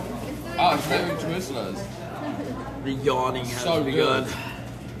Twizzle. It's not Oh, it's even Twizzlers. The yawning has So begun. good.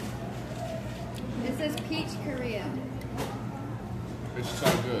 It says Peach Korea. It's so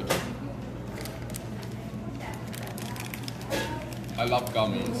good. I love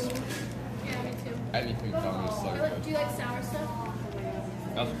gummies. Yeah, me too. Anything gummies so good. Do you like sour stuff?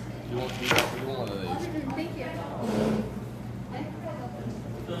 That's, you want one of these? Thank you.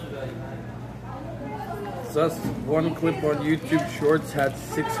 So that's one clip on YouTube Shorts had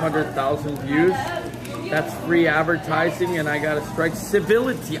 600,000 views. That's free advertising, and I gotta strike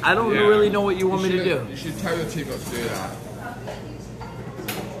civility. I don't Yeah. really know what you want me to do. You should tell your team not to do that.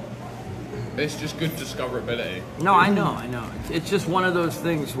 It's just good discoverability. No, I know. It's just one of those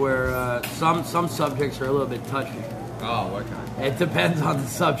things where some subjects are a little bit touchy. Oh, okay. It depends on the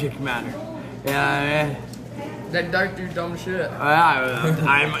subject matter. Yeah, Then don't do dumb shit.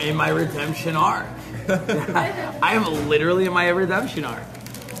 I'm in my redemption arc. I am literally in my redemption arc.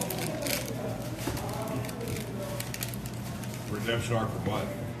 Redemption arc for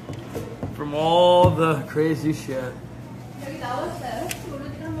what? From all the crazy shit.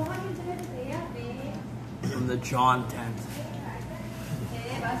 From the John tent.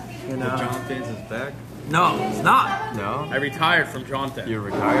 You know? John Thins is back? No, it's not. No? I retired from John tent. You're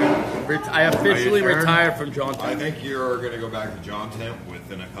retired? I officially Are you sure? retired from John I tent. think you're going to go back to John Tent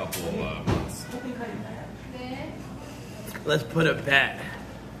within a couple months. Let's put a bet.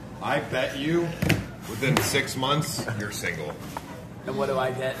 I bet you within 6 months, you're single. And what do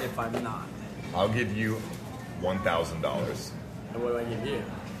I get if I'm not? I'll give you $1,000. And what do I give you?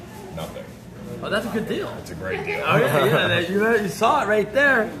 Nothing. Oh, that's a good deal. It's a great deal. Oh yeah, you saw it right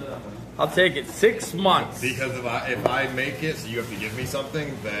there. I'll take it. 6 months. Because if I make it, so you have to give me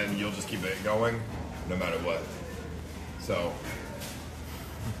something, then you'll just keep it going, no matter what. So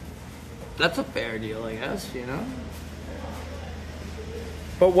That's a fair deal, I guess. You know.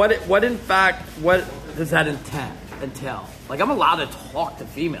 But what in fact, what does that entail? Like, I'm allowed to talk to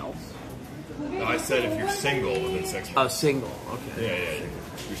females. no, I said if you're single within 6 Oh, months. single. Okay. Yeah.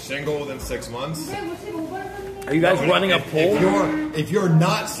 If you're single within 6 months. Are you guys running a poll? If you're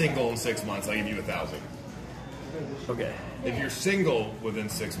not single in 6 months, I'll give you $1,000. Okay. If you're single within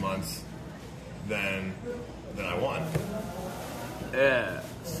 6 months, then I won. Yeah.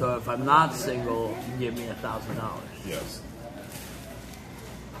 So if I'm not single, you give me $1,000. Yes.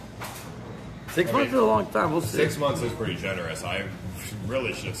 6 months is a long time. We'll see. 6 months is pretty generous. I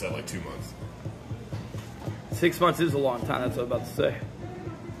really should have said like 2 months. 6 months is a long time. That's what I'm about to say.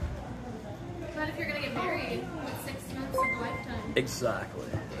 But if you're gonna get married, it's 6 months of a lifetime. Exactly.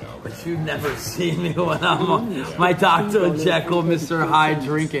 But you never see me when I'm on my Dr. Jekyll, Mr. Hyde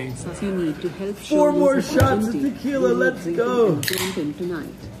drinking. If you need to help 4 more shoulders shots of opportunity, tequila. we will Let's drink go. it in Jaunton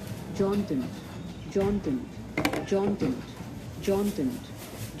tonight. Jaunton.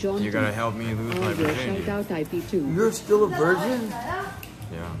 You gotta help me lose my Shout virginity. out IP2. You're still a virgin?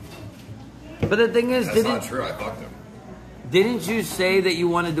 Yeah. But the thing is, That's not true. I fucked him. didn't you say that you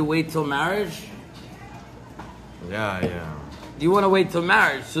wanted to wait till marriage? Yeah. You want to wait till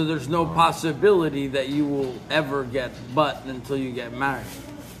marriage, so there's no possibility that you will ever get butt until you get married.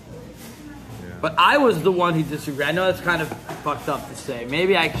 Yeah. But I was the one who disagreed. I know that's kind of fucked up to say.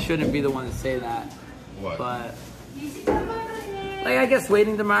 Maybe I shouldn't be the one to say that. What? But, like, I guess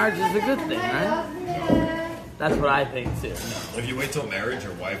waiting to marriage is a good thing, right? That's what I think too. If you wait till marriage,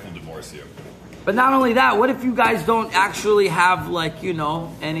 your wife will divorce you. But not only that, what if you guys don't actually have, like, you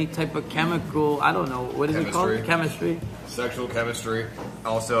know, any type of chemical, I don't know, what is it called? Chemistry. Sexual chemistry.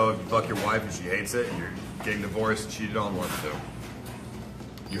 Also, if you fuck your wife and she hates it, and you're getting divorced, cheated on, one or two.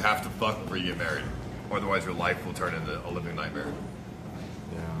 You have to fuck before you get married. Otherwise your life will turn into a living nightmare.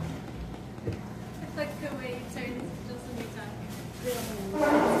 Yeah. Like the way you turn into just a new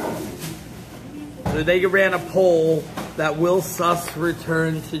time. So they ran a poll that will Sus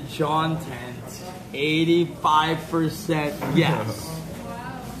return to John Tent. 85% yes.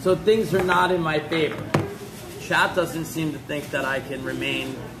 Wow. So things are not in my favor. Chat doesn't seem to think that I can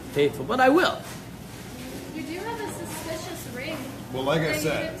remain faithful, but I will. You do have a suspicious ring. Well, like I that you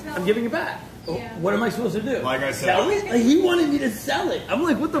said, didn't tell I'm me. giving it back. Yeah. What am I supposed to do? Like I said, Sell it? Like, he wanted me to sell it. I'm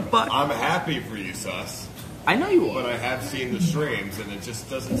like, what the fuck? I'm happy for you, Sus. I know you But are. I have seen the streams and it just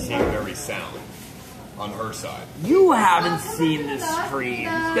doesn't seem very sound on her side. You haven't seen the streams.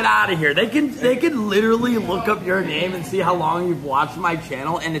 Get out of here. They can literally look up your name and see how long you've watched my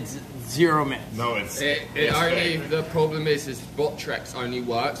channel, and it's 0 minutes. No, it's It only the problem is Botrex only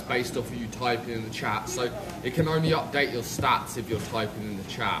works based off of you typing in the chat, so it can only update your stats if you're typing in the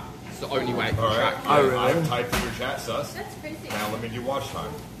chat. It's the only way it can Alright, track. Oh, really? I've typed in your chat, Sus. That's crazy. Now let me do watch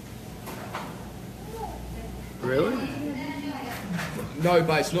time. Really? No,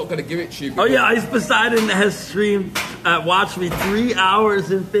 but it's not going to give it to you. Oh because- yeah, Ice Poseidon has streamed, watched me 3 hours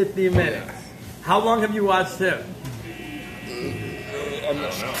and 50 minutes. How long have you watched him? I'm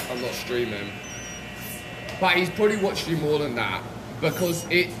not streaming. But he's probably watched you more than that. Because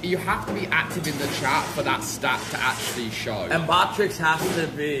you have to be active in the chat for that stat to actually show. And Botrix has to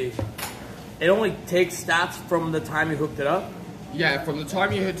be. It only takes stats from the time you hooked it up. Yeah, from the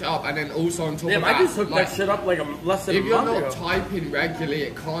time you hooked it up, and then also on top Damn, of that, I just hooked that shit up like less than a if you're month not ago. typing regularly,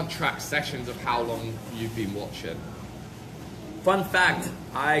 it can't track sessions of how long you've been watching. Fun fact: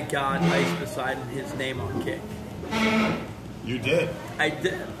 I got Ice Poseidon his name on Kick. You did. I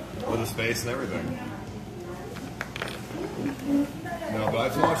did. With his face and everything. No, but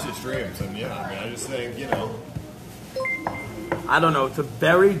I've watched the streams and yeah, I mean I just think, you know. I don't know. It's a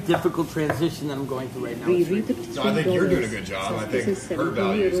very difficult transition that I'm going through right now. Reread the No, I think you're doing a good $3. job. I This think is her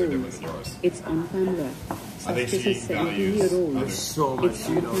values are 17-year-olds. different than yours. It's on camera. I think This she is values 17-year-olds. others. So much It's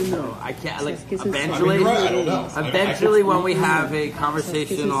you on don't know. camera. I can't like Saski's is eventually. I mean, you're right, I don't know. Eventually, when we have a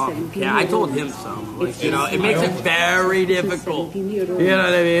conversation off, yeah, I told him so. Like, you know, it makes it very difficult. You know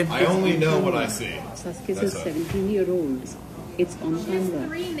what I mean? I only know what I see. Saski's That's is it. 17-year-olds. It's on She has camera.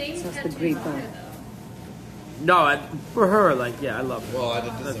 3 names That's the tattooed great on part. her, though. No, for her, like, yeah, I love her. Well, that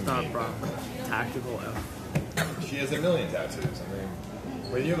That's doesn't not a mean problem. Tactical F. she has a million tattoos. I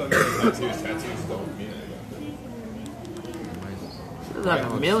mean, when you have a million tattoos don't mean anything. She doesn't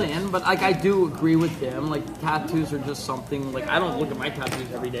have a million, but like I do agree with him. Like tattoos are just something. Like I don't look at my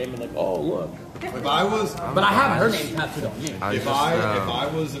tattoos every day and be like, oh look. If I was, But I have her name tattooed on me. if I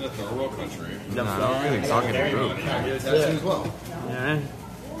was in a third world country, No, I'm really talking to group. I'd get a tattoo as well. Yeah.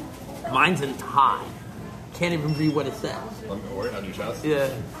 Mine's in Thai. Can't even read what it says. Or on your chest. Yeah.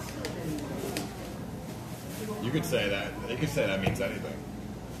 You could say that. You could say that means anything.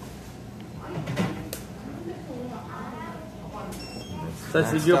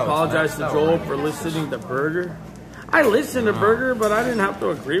 Says, did you apologize to Joel for listening to Burger? I listened to Burger, but I didn't have to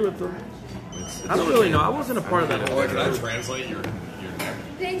agree with him. I don't really know. I wasn't a part of that. Or can I translate your neck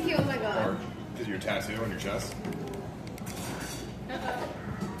Thank you. Oh my god. or is your tattoo on your chest? Uh-oh.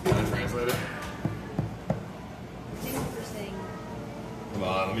 Can I translate it? Thank you for saying. Come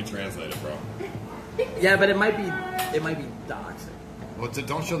on, let me translate it, bro. Yeah, but it might be doxing. Well,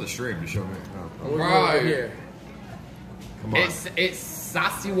 don't show the stream. Just show me. Oh. Over here. Come on. It's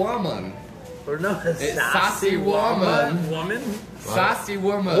sassy woman. Or no, It's sassy woman. Woman? Sassy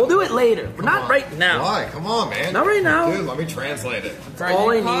woman. We'll do it later, but not on. right now. Why? Come on, man. Not right now. Dude, let me translate it. Bro,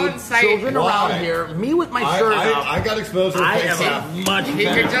 All you I can't need, say children Why? around here, me with my shirt up. I got exposed to a I fake am sapphire. a much He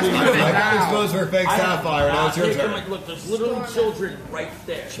better can just human. put it I got down. exposed to a fake sapphire. Now it's your Look, turn. like, look, there's literally children right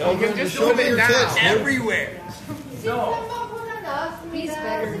there. Children, just show put me it your down. tits. dude. Everywhere. He's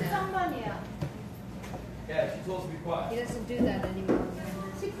better now. Yeah, she told us to be quiet. He doesn't do that anymore.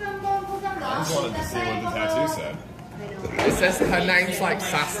 I just wanted to see what the tattoo said. It says her name's like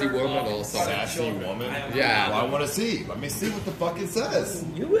sassy woman or something. Sassy woman. Yeah. Well, I want to see. Let me see what the fuck it says.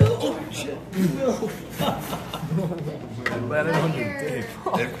 You will. Oh, shit. You will.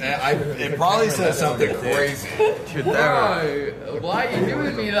 It probably says something crazy. Bro, why are you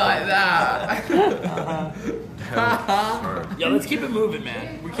doing me like that? Yeah, let's keep it moving,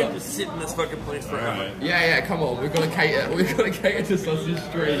 man. We can't just sit in this fucking place forever. Alright. Yeah, come on, we've got to cater to Sausage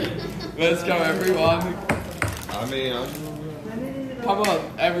Street. Let's go, everyone. I mean, Come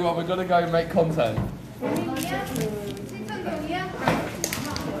on, everyone, we've got to go make content.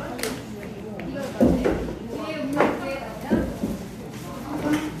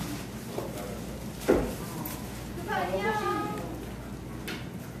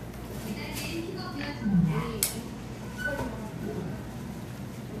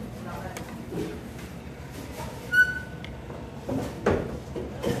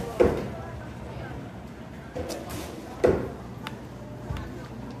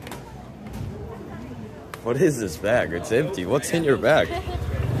 What is this bag? It's empty. What's in your bag?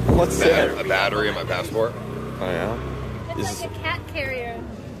 What's there? A battery and my passport. Oh yeah. It's like a cat carrier.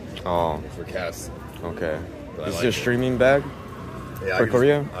 Oh, For cats. okay. But I This is like your it. streaming bag Yeah, for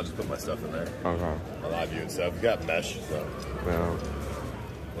Korea? I'll just put my stuff in there. Okay. My live view and stuff. We got mesh, so Yeah.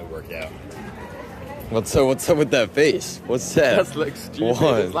 it'll work out. What's up with that face? What's that? That's like stupid.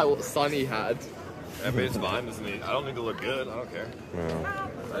 What? It's like what Sonny had. I mean, it's fine. Doesn't need. I don't need to look good. I don't care. Yeah.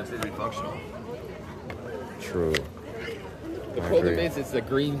 I just need to be functional. True. The I problem agree. is it's a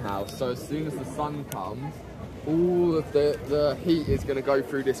greenhouse, so as soon as the sun comes, all of the heat is going to go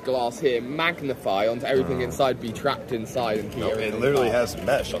through this glass here, magnify onto everything inside, be trapped inside, and heat No, it everything literally up. has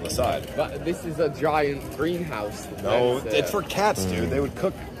mesh on the side. But this is a giant greenhouse. No, That's it's it. for cats, dude. They would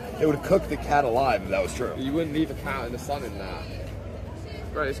cook. They would cook the cat alive if that was true. You wouldn't leave a cat in the sun in that.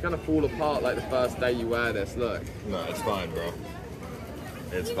 Bro, it's going to fall apart like the first day you wear this, look. No, it's fine, bro.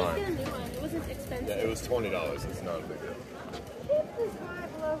 It's You just fine. get a new one. It wasn't expensive. Yeah, it was $20. It's not a big deal.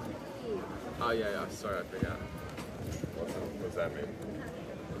 Oh yeah, sorry, I forgot. What's that mean?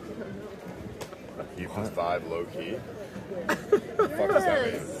 Keep this vibe low key. What the fuck does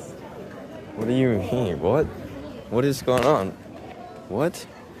that mean? What do you mean? What? What is going on? What?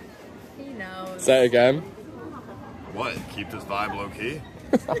 He knows. Say it again. What? Keep this vibe low key?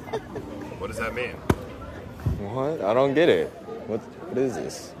 What does that mean? What? I don't get it. What is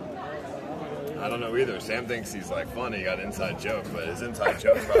this? I don't know either. Sam thinks he's like funny, he got an inside joke, but his inside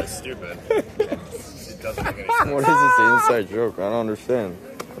joke's probably stupid. It doesn't make any sense. What is this inside joke? I don't understand.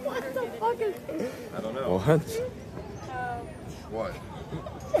 What the fuck is this? I don't know. What? What?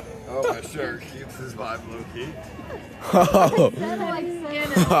 Oh, my shirt keeps his vibe low key. Oh, Like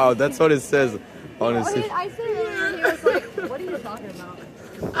skin wow, that's what it says on his. I said earlier, and he was like, what are you talking about?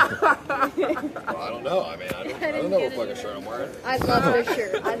 Well, I don't know. I mean, I don't know what fucking shirt I'm wearing. I love this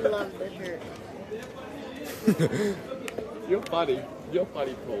shirt. I love this shirt. You're funny. You're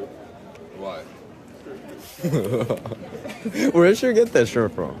funny, Paul. What? Where did you get that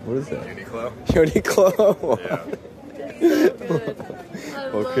shirt from? What is that? Uniqlo? Uniqlo. Yeah.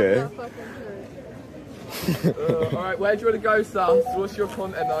 Okay. Love that fucking shirt. Alright, where do you want to go, Sas? What's your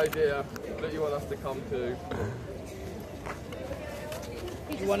content idea that you want us to come to?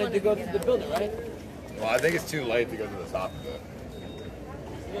 You wanted to go to the building, right? Well, I think it's too late to go to the top of it.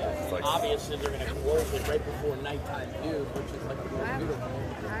 It's like, Obviously, they're going to close it right before nighttime view, which is like the most beautiful.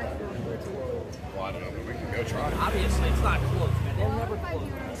 well, I don't know, but we can go try. Obviously, it's not closed, man. They'll never What if I close.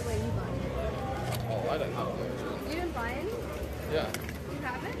 do it the way you buy it? Oh, I don't know. You didn't buy any? Yeah. You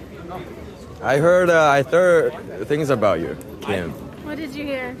haven't? I heard things about you, Kim. What did you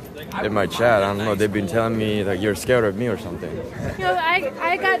hear? In my chat, I don't know. They've been telling me that you're scared of me or something. You know,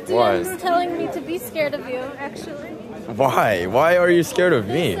 I got What? DMs telling me to be scared of you, actually. Why? Why are you scared of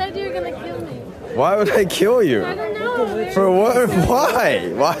They me? said you were gonna kill me. Why would I kill you? I don't know. For what? Why?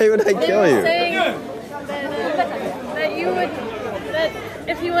 Why would I They kill were you? saying that you would, that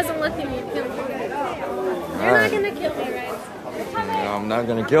if he wasn't looking, you'd kill him. You're not gonna kill me, right? No, I'm not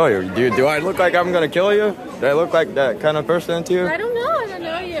gonna kill you. Do I look like I'm gonna kill you? Do I look like that kind of person to you? I don't know. I don't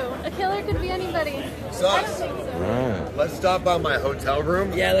know you. A killer could be anybody. I don't Sus, think so. Alright. let's stop by my hotel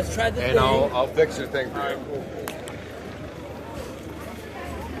room Yeah, let's try this and thing. I'll fix your thing for you.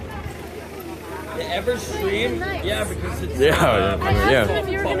 You ever stream? Nice. Yeah, because it's... Yeah, I asked yeah. them if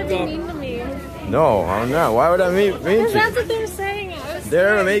you were gonna be mean to me. No, I'm not. Why would I mean Because that's you? what they were saying. I was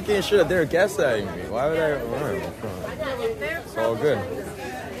They're scared. making sure they're gaslighting me. Why would I? They're It's all good.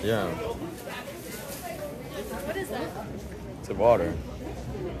 Yeah, What is that? it's a water.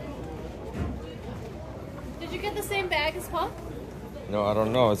 Did you get the same bag as Paul? No, I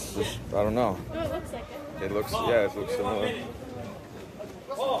don't know. It's just I don't know. No, it looks like it. It looks it looks similar.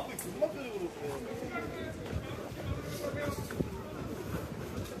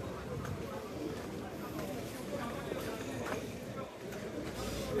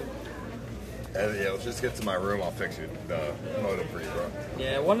 And yeah, let's just get to my room. I'll fix you the modem for you, bro.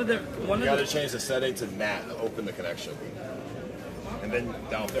 Yeah, one of You gotta the... change the setting to NAT to open the connection. And then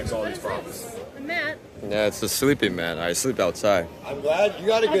that'll fix all these problems. The mat. Yeah, it's a sleeping mat. I sleep outside. I'm glad you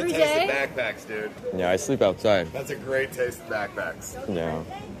got a good Every taste day? of backpacks, dude. Yeah, I sleep outside. That's a great taste of backpacks. Yeah,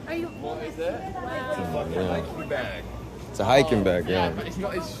 Are you? What is it? Fucking hiking bag. it's a hiking bag. Yeah, Yeah. but it's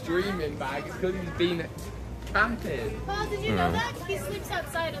not his streaming bag. It's because he's been battered. Paul, did you know that? He sleeps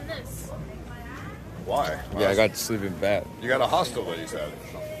outside on this. Why? Yeah, I got sleeping bag. You got a hostel, what you said.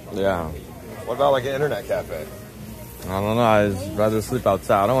 Yeah. What about like an internet cafe? I don't know. I'd rather sleep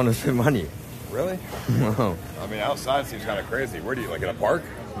outside. I don't want to spend money. Really? No. I mean, outside seems kind of crazy. Where do you, like in a park?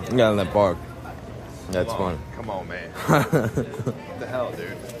 Yeah, in the park. That's Come on. fun. Come on, man. What the hell,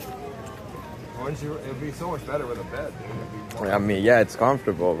 dude? Wouldn't you? It'd be so much better with a bed, dude. It'd be more I mean, yeah, it's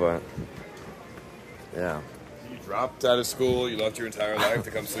comfortable, but yeah. You dropped out of school. You left your entire life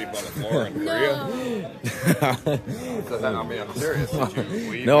to come sleep on the floor in Korea. I mean, I'm serious. Did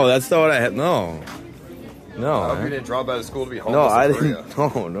you leave? No, that's not what I had. No. No. I hope you didn't drop out of school to be homeless No, I in Korea.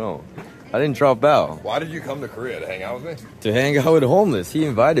 didn't. No. I didn't drop out. Why did you come to Korea? To hang out with me? To hang out with homeless. He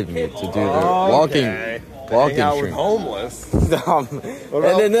invited me to do the walking hang out with stream. homeless.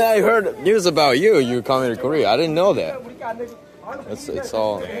 And then I heard news about you coming to Korea. I didn't know that. It's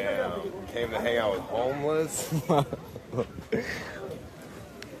all. Damn. Came to hang out with homeless.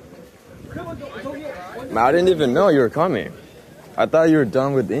 I didn't even know you were coming. I thought you were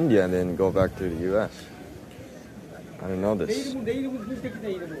done with India and then go back to the U.S. I didn't know this.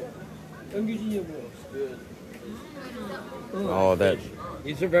 Oh, that.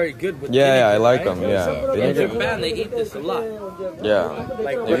 These are very good with Yeah, I vinegar, like right? them. Yeah, In vinegar. Japan, they eat this a lot. Yeah,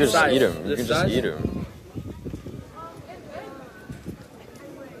 Like you what can just size? eat them. You This can just size? eat them.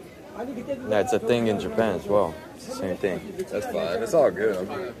 Yeah, it's a thing in Japan as well. It's the same thing. That's fine. It's all good.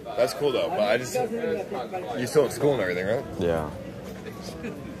 That's cool though. But I just, you still at school and everything, right? Yeah.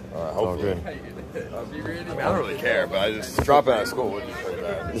 All Hopefully. good. I mean, I don't really care, but I just dropping out of school wouldn't be so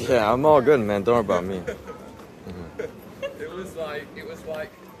bad. Yeah, I'm all good, man. Don't worry about me. It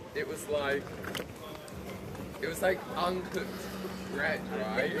was like uncooked bread,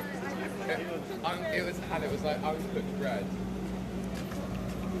 right? It was like uncooked bread.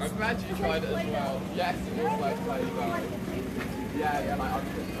 I'm glad you tried it as well. Yes, it was like flavor. Yeah, like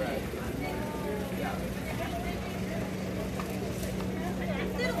uncooked bread. Yeah.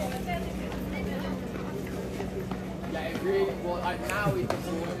 Yeah, it really, well, like now we can see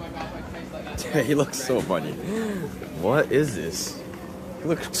what my mouth tastes like that. Yeah, he looks so funny. What is this? He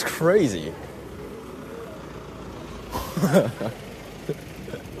looks crazy.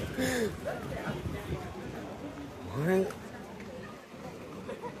 What?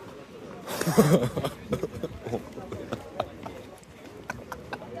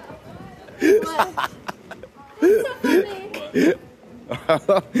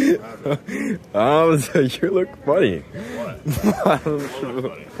 You look funny. Look at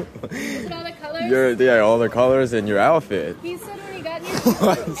all the colors. All the colors in your outfit. He said when he got here,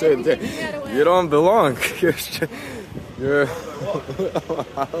 everything he had away. You don't belong. You're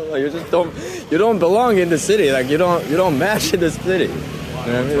you don't belong in the city. Like you don't match in the city. You know what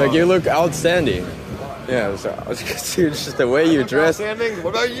I mean? Like you look outstanding. Yeah, so it's just the way you dress. Outstanding? What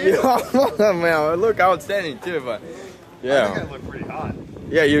about you? Man, I look outstanding too, but yeah. I think I look pretty hot.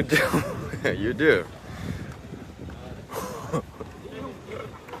 Yeah, you do. You do.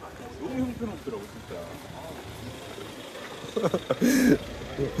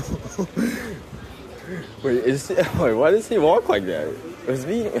 Wait, why does he walk like that?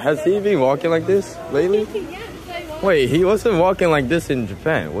 Has he been walking like this lately? Wait, he wasn't walking like this in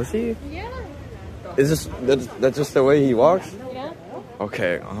Japan, was he? Yeah. Is that's just the way he walks? Yeah.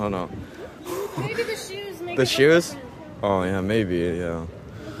 Okay, hold on. Maybe the shoes make The it shoes? different. Oh yeah, maybe, yeah.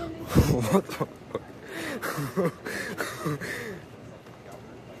 What the fuck?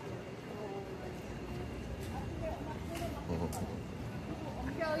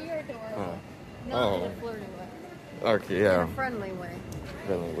 Joe, you're adorable. Oh. Not in Oh. a flirty way. Okay, In yeah. a friendly way.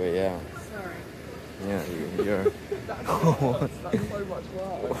 Friendly way, yeah. Sorry. Yeah, you're.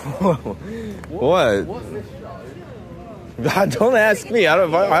 What? What's this show? Don't ask me.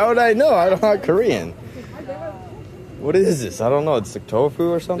 How would I know? I'm not Korean. What is this? I don't know. It's like tofu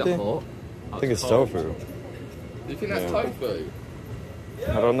or something? I think it's tofu. Do you think that's Yeah. tofu?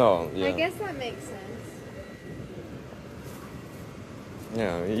 I don't know. I Yeah. guess that makes sense.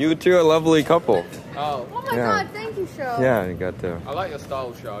 Yeah. You two are a lovely couple. Oh, Oh my Yeah. god, thank you, Show. Yeah, you got the. I like your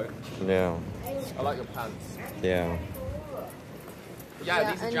style, show. Yeah. I like your pants. Yeah.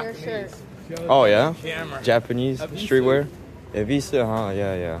 Yeah, these are and your Japanese. Oh, yeah? Camera. Japanese Evisu. streetwear? Evisu, huh?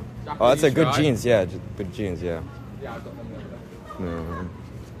 Yeah, yeah. Oh, that's a Japanese, good right? jeans. Yeah, good jeans, yeah. Yeah, I got them. Mm.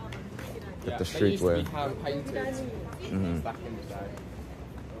 Get the They used to be streetwear. hand painted Mm-hmm. back in the day.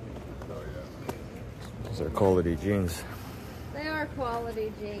 Those are quality jeans. They are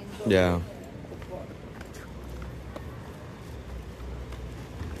quality jeans. Yeah.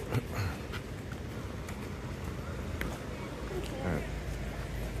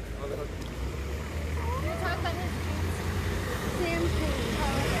 You're talking about his jeans? Sam's jeans.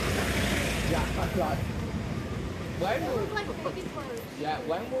 When will, Like baby clothes. yeah,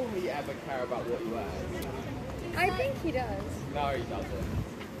 when will he ever care about what he wears? I think he does. No, he doesn't.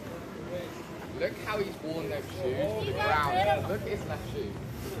 Look how he's worn those shoes to the ground. Look at his left shoe.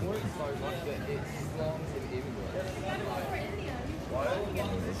 He's worn it so much that it slants in inwards.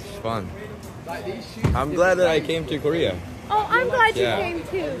 It's fun. Like these shoes. I'm glad that I came to Korea. Oh, I'm glad you Yeah. came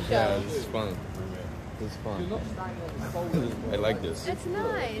too, Yeah, Sean. this is fun. It's fun. I like this. It's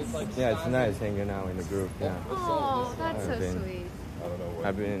nice. Yeah, it's nice hanging out in a group. Yeah. Oh, that's so I've been- sweet.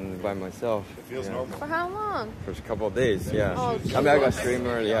 I've been by myself. It feels yeah, normal. For how long? for a couple of days. Yeah. Oh, I mean, I got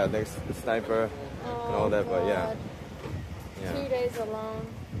streamer. Yeah, there's the sniper Oh, and all that. But yeah, God. 2 yeah, days alone.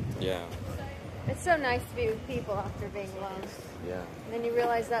 yeah, It's so nice to be with people after being alone. yeah, And then you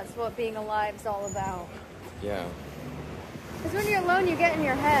realize that's what being alive is all about. yeah. Because when you're alone, you get in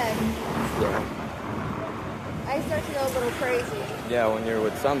your head. Yeah. I start to go a little crazy. Yeah, when you're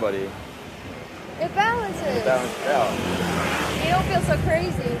with somebody, It balances. balance out. You don't feel so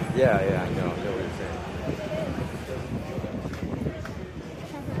crazy. Yeah, yeah, I know what you're saying.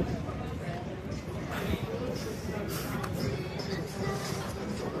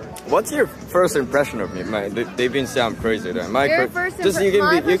 What's your first impression of me? They've been sound crazy. Then. My Your fir- first just impre- you can my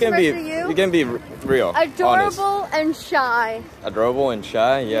be, you first can be, impression of you can be real, honest. Adorable and shy. Adorable and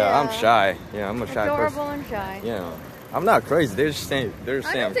shy. Yeah, I'm Yeah. shy. Yeah, I'm a shy Adorable person. and shy. Yeah, I'm not crazy. They're just saying, I don't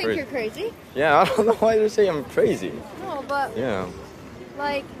I'm think crazy. you're crazy. Yeah, I don't know why they're saying I'm crazy. No, but Yeah.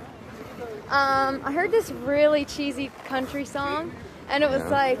 like, I heard this really cheesy country song, and it was Yeah.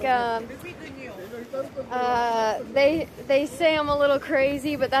 like, they say I'm a little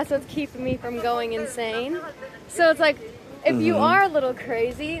crazy, but that's what's keeping me from going insane. So it's like, if you are a little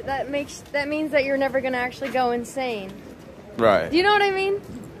crazy, that means that you're never gonna actually go insane. Right. Do you know what I mean?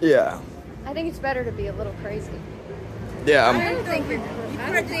 Yeah. I think it's better to be a little crazy. Yeah.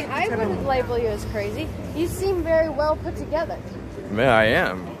 I wouldn't label you as crazy. You seem very well put together. Man, I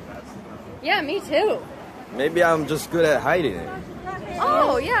am. Yeah, me too. Maybe I'm just good at hiding it.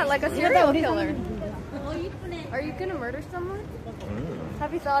 Oh, yeah, like a serial killer. Are you gonna murder someone?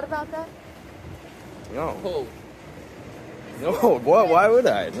 Have you thought about that? No. Paul. No. What? Why would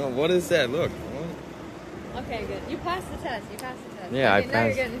I? No. What is that? Look. What? Okay, good. You passed the test. You passed the test. Yeah, I okay, now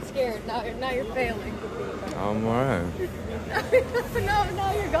you're passed. getting scared. Now you're failing. I'm alright. no,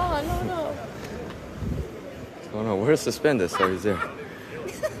 now you're gone. Oh no. Oh no. Where's suspended? So he's there.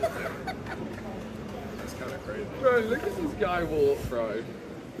 That's kind of crazy. Bro, look at this guy walk, bro.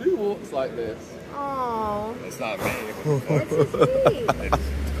 Who walks like this? Oh. That's not me. It's his feet.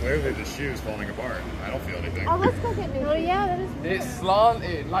 It's clearly the shoes falling apart. I don't feel anything. Oh, let's go get new. Oh yeah, that is. It's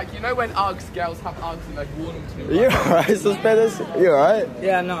slanted. Like, you know when Uggs, girls have Uggs and they've worn them too much? You alright, suspended? You alright?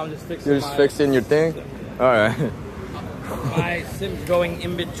 Yeah, no, I'm just fixing You're just fixing your thing? Alright. my Sim's going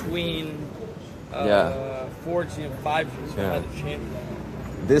in between Yeah. 4G and 5G. So Yeah. I had to change.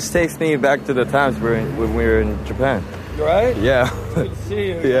 This takes me back to the times when we were in Japan. You alright? Yeah. Good to see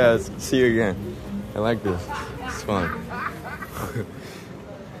you. Yeah, see you again. I like this. It's fun.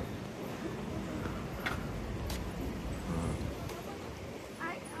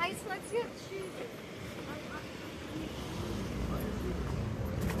 Ice, let's get shoes.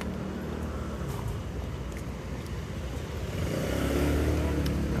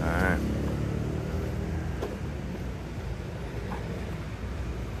 Alright.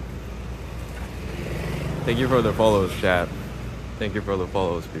 Thank you for the follows, chat. Thank you for the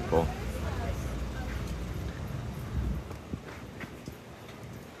follows, people.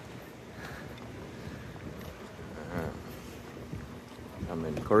 I'm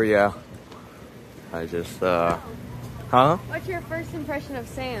in Korea. I just, huh? What's your first impression of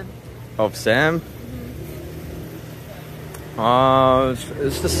Sam? Of Sam?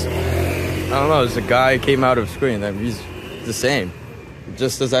 It's just, I don't know, it's a guy who came out of screen. I mean, he's the same.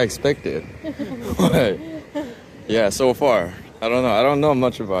 Just as I expected. But, yeah, so far. I don't know. I don't know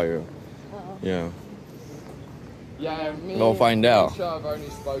much about you. Yeah. Yeah, me We'll find out. and I've only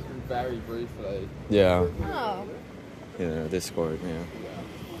spoken very briefly. Yeah. Oh. Yeah, Discord, yeah.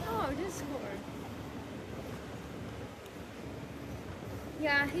 Oh, Discord.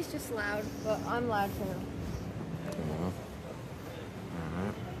 Yeah, he's just loud, but I'm loud too.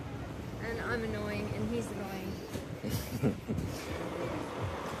 And I'm annoying, and he's annoying.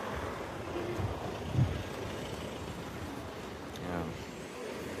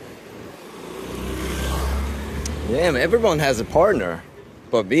 Damn, everyone has a partner,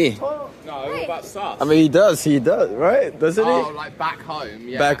 but me. No, what about sus? I mean, he does, right? Doesn't Oh, he? like back home,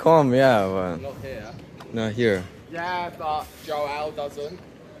 yeah. Back home, yeah, but Not here. not here. Yeah, but Joel doesn't.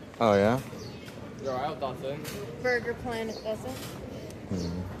 Oh, yeah? Joel doesn't. Burger Planet doesn't.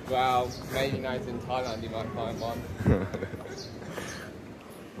 Well, maybe now he's in Thailand, you might find one.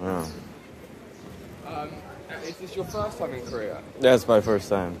 Wow. Is this your first time in Korea? That's my first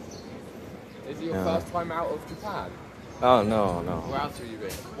time. Is it your Yeah. first time out of Japan? Oh, no. Where else have you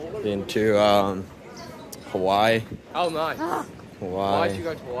been? Been to Hawaii. Oh, nice. Why did you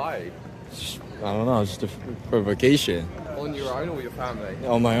go to Hawaii? I don't know, just for vacation. On your own or with your family?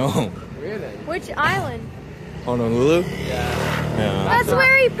 On my own. Really? Which island? Honolulu? Yeah. That's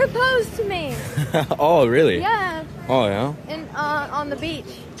where he proposed to me. Oh, really? Yeah. Oh, yeah? On the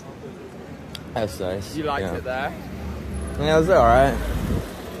beach. That's nice. You liked it there? Yeah, it was alright.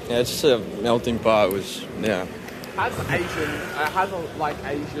 Yeah, it's just a melting pot, which, yeah. Has Asian,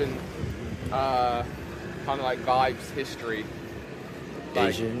 kind of like vibes, history. Like,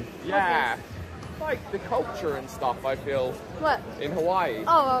 Asian? Yeah. Like the culture and stuff, I feel. What? In Hawaii.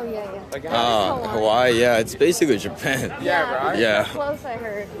 Oh, yeah. Like, Hawaii, yeah, it's basically Japan. Yeah, right? Yeah. Close, I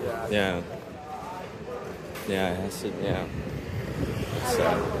heard. Yeah. Yeah, that's it, yeah.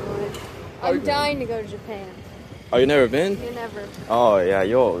 I'm dying to go to Japan. Oh, you never been? You never. Oh, yeah,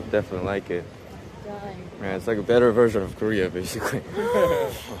 you'll definitely like it. Dying. Yeah, it's like a better version of Korea, basically.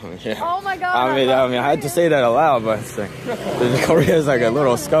 Yeah. Oh my god. I mean, I had to say that aloud, but it's like, Korea is like a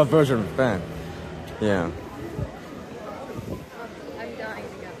little scuffed version of Japan. Yeah. I'm dying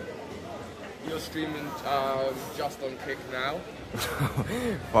to go. You're streaming just on Kick now?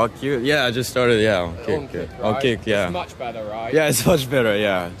 Fuck you. Yeah, I just started, on Kick. Right? On Kick, yeah. It's much better, right? Yeah, it's much better,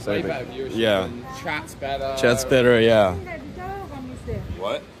 yeah. It's Way like, better viewership. yeah. And chat's better. Chat's better, yeah.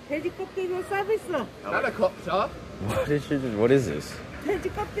 What? Helicopter? What is this? Oh.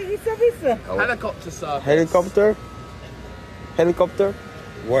 Helicopter service. Helicopter? Helicopter?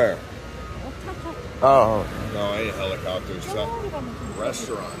 Where? Oh. No, ain't helicopters.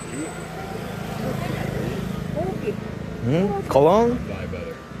 Restaurant. Cologne?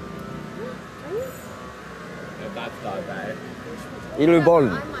 Diabetic. If that's diabetic. 일본.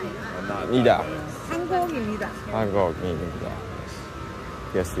 I'm not 이다. 한국입니다. 한국입니다.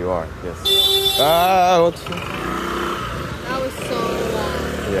 Yes, you are. Yes. What? That was so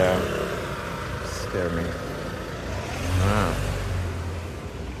loud. Yeah. Scared me. Ah.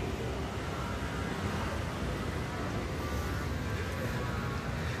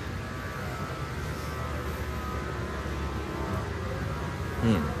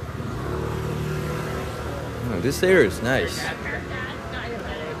 Oh, this area is nice.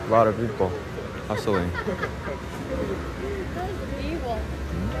 A lot of people hustling. Evil.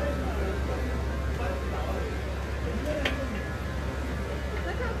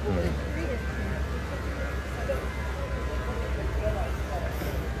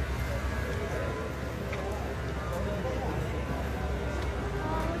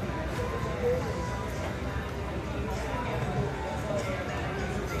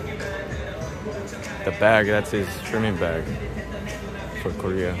 The bag, that's his trimming bag for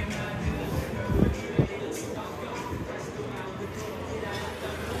Korea.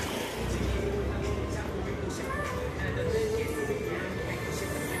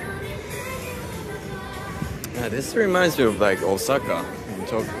 Yeah, this reminds me of like Osaka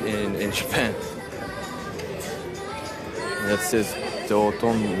in Japan. That's this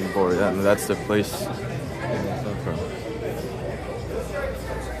Dotonbori, that's the place in Osaka.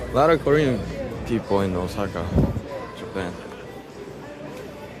 A lot of Korean people in Osaka, Japan.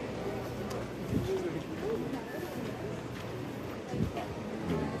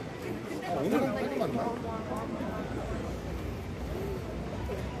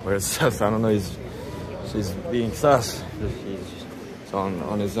 Where's Sus? I don't know. She's being sus. He's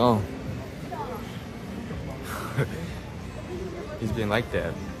on his own. He's been like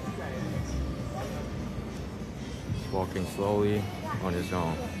that. He's walking slowly on his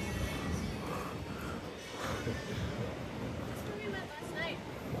own.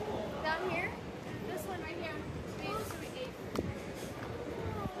 Down here? This one right here. This we ate.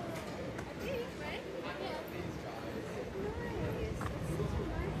 I think,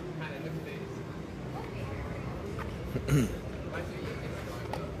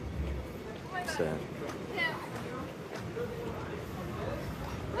 right? Sad. Yeah.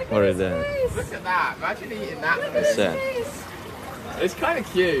 What is that? Look at that. Imagine eating that. What's that? It's kind of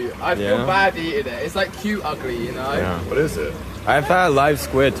cute. I feel bad eating it. It's like cute ugly, you know? Yeah. What is it? I've had live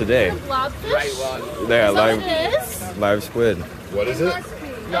squid today. Great one. Yeah, Is live squid. What is it?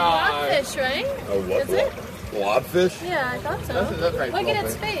 blobfish, right? A what? Is it? Blobfish? Yeah, I thought so. Doesn't look very Look at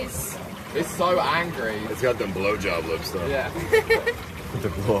its floppy. face. It's so angry. It's got them blowjob lips though. Yeah. The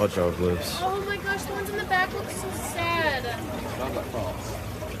blowjob lips. Oh my gosh, the ones in the back look so sad. Sounds like frogs.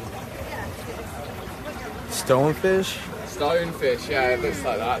 Stonefish? Stonefish, yeah, it looks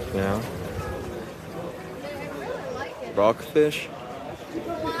like that. Yeah. Rockfish?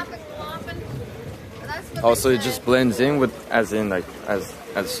 Oh, so it just blends in with, as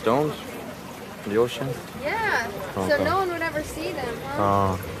stones in the ocean? Yeah. So Okay. no one would ever see them, huh?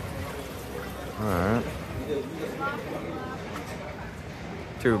 Oh. Alright.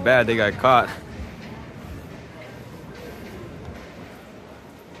 Too bad they got caught.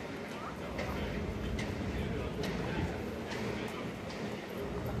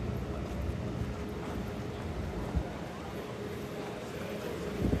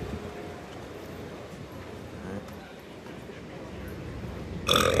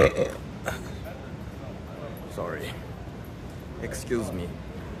 Sorry. Excuse me.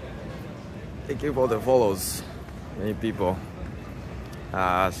 Thank you for the follows. Many people.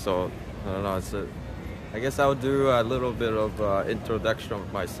 So I don't know. I guess I'll do a little bit of introduction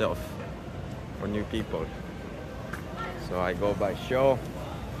of myself for new people. So I go by Sho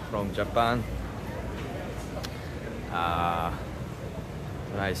from Japan. I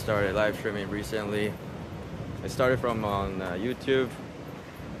started live streaming recently. I started from on YouTube,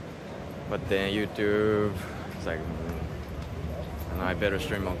 but then YouTube, it's like, I better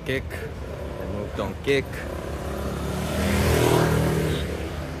stream on Kick. I moved on Kick.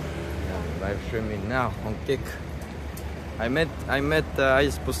 Live streaming now on Kick. I met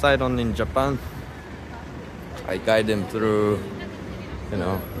Ice Poseidon in Japan. I guide him through, you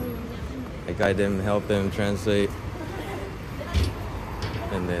know, I guide him, help him translate,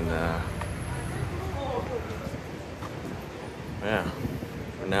 and then yeah.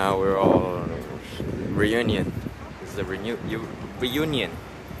 Now we're all reunion. It's the reunion.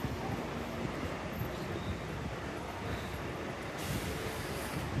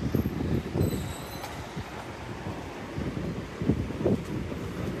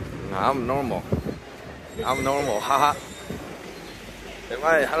 I'm normal. I'm normal. Haha.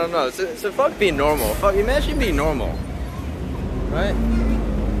 I don't know. So fuck being normal. Fuck. Imagine being normal. Right?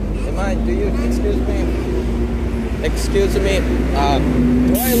 Do you? Excuse me. Excuse me.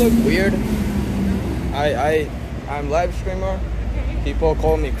 Do I look weird? I'm live streamer. People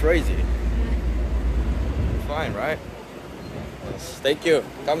call me crazy. Fine, right? Yes, thank you.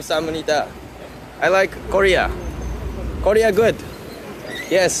 감사합니다. I like Korea. Korea good.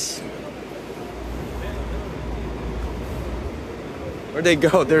 Yes. Where'd they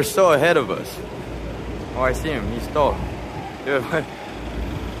go? They're so ahead of us. Oh, I see him. He's tall. Yeah.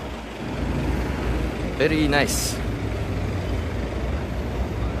 Very nice.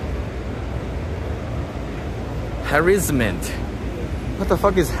 Harassment. What the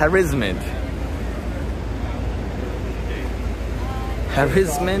fuck is harassment?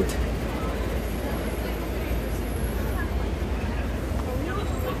 Harassment?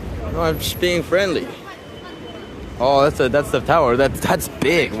 No, I'm just being friendly. Oh, that's the tower. That's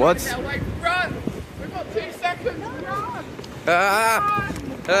big. What? Wait, run! We've got 2 seconds.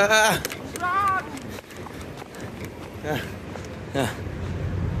 Run!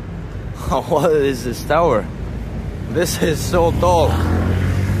 Oh, what is this tower? This is so tall.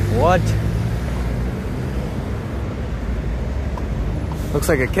 What? Looks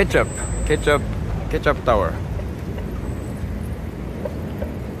like a ketchup tower.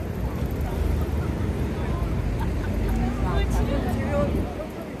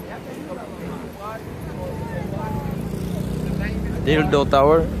 Dildo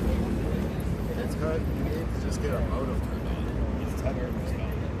tower. It's good. You need to just get a motive turned on. It's tethered or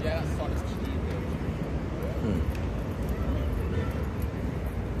something. Yeah, that sucks.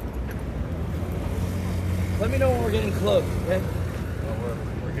 Let me know when we're getting close, okay? Well,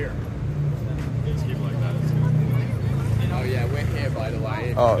 we're here. Just keep it like that. It's good. Oh yeah, we're here by the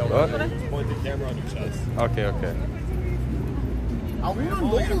way. Oh, what? Just point the camera on your chest. Okay, okay. I'm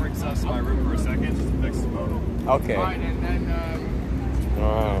only gonna bring stuff to my room for a second just to fix the modem. Okay. Right, and then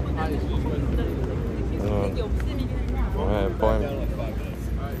Alright, point. Down in like 5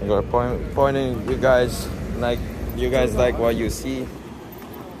 minutes. You're pointing. You guys like what you see.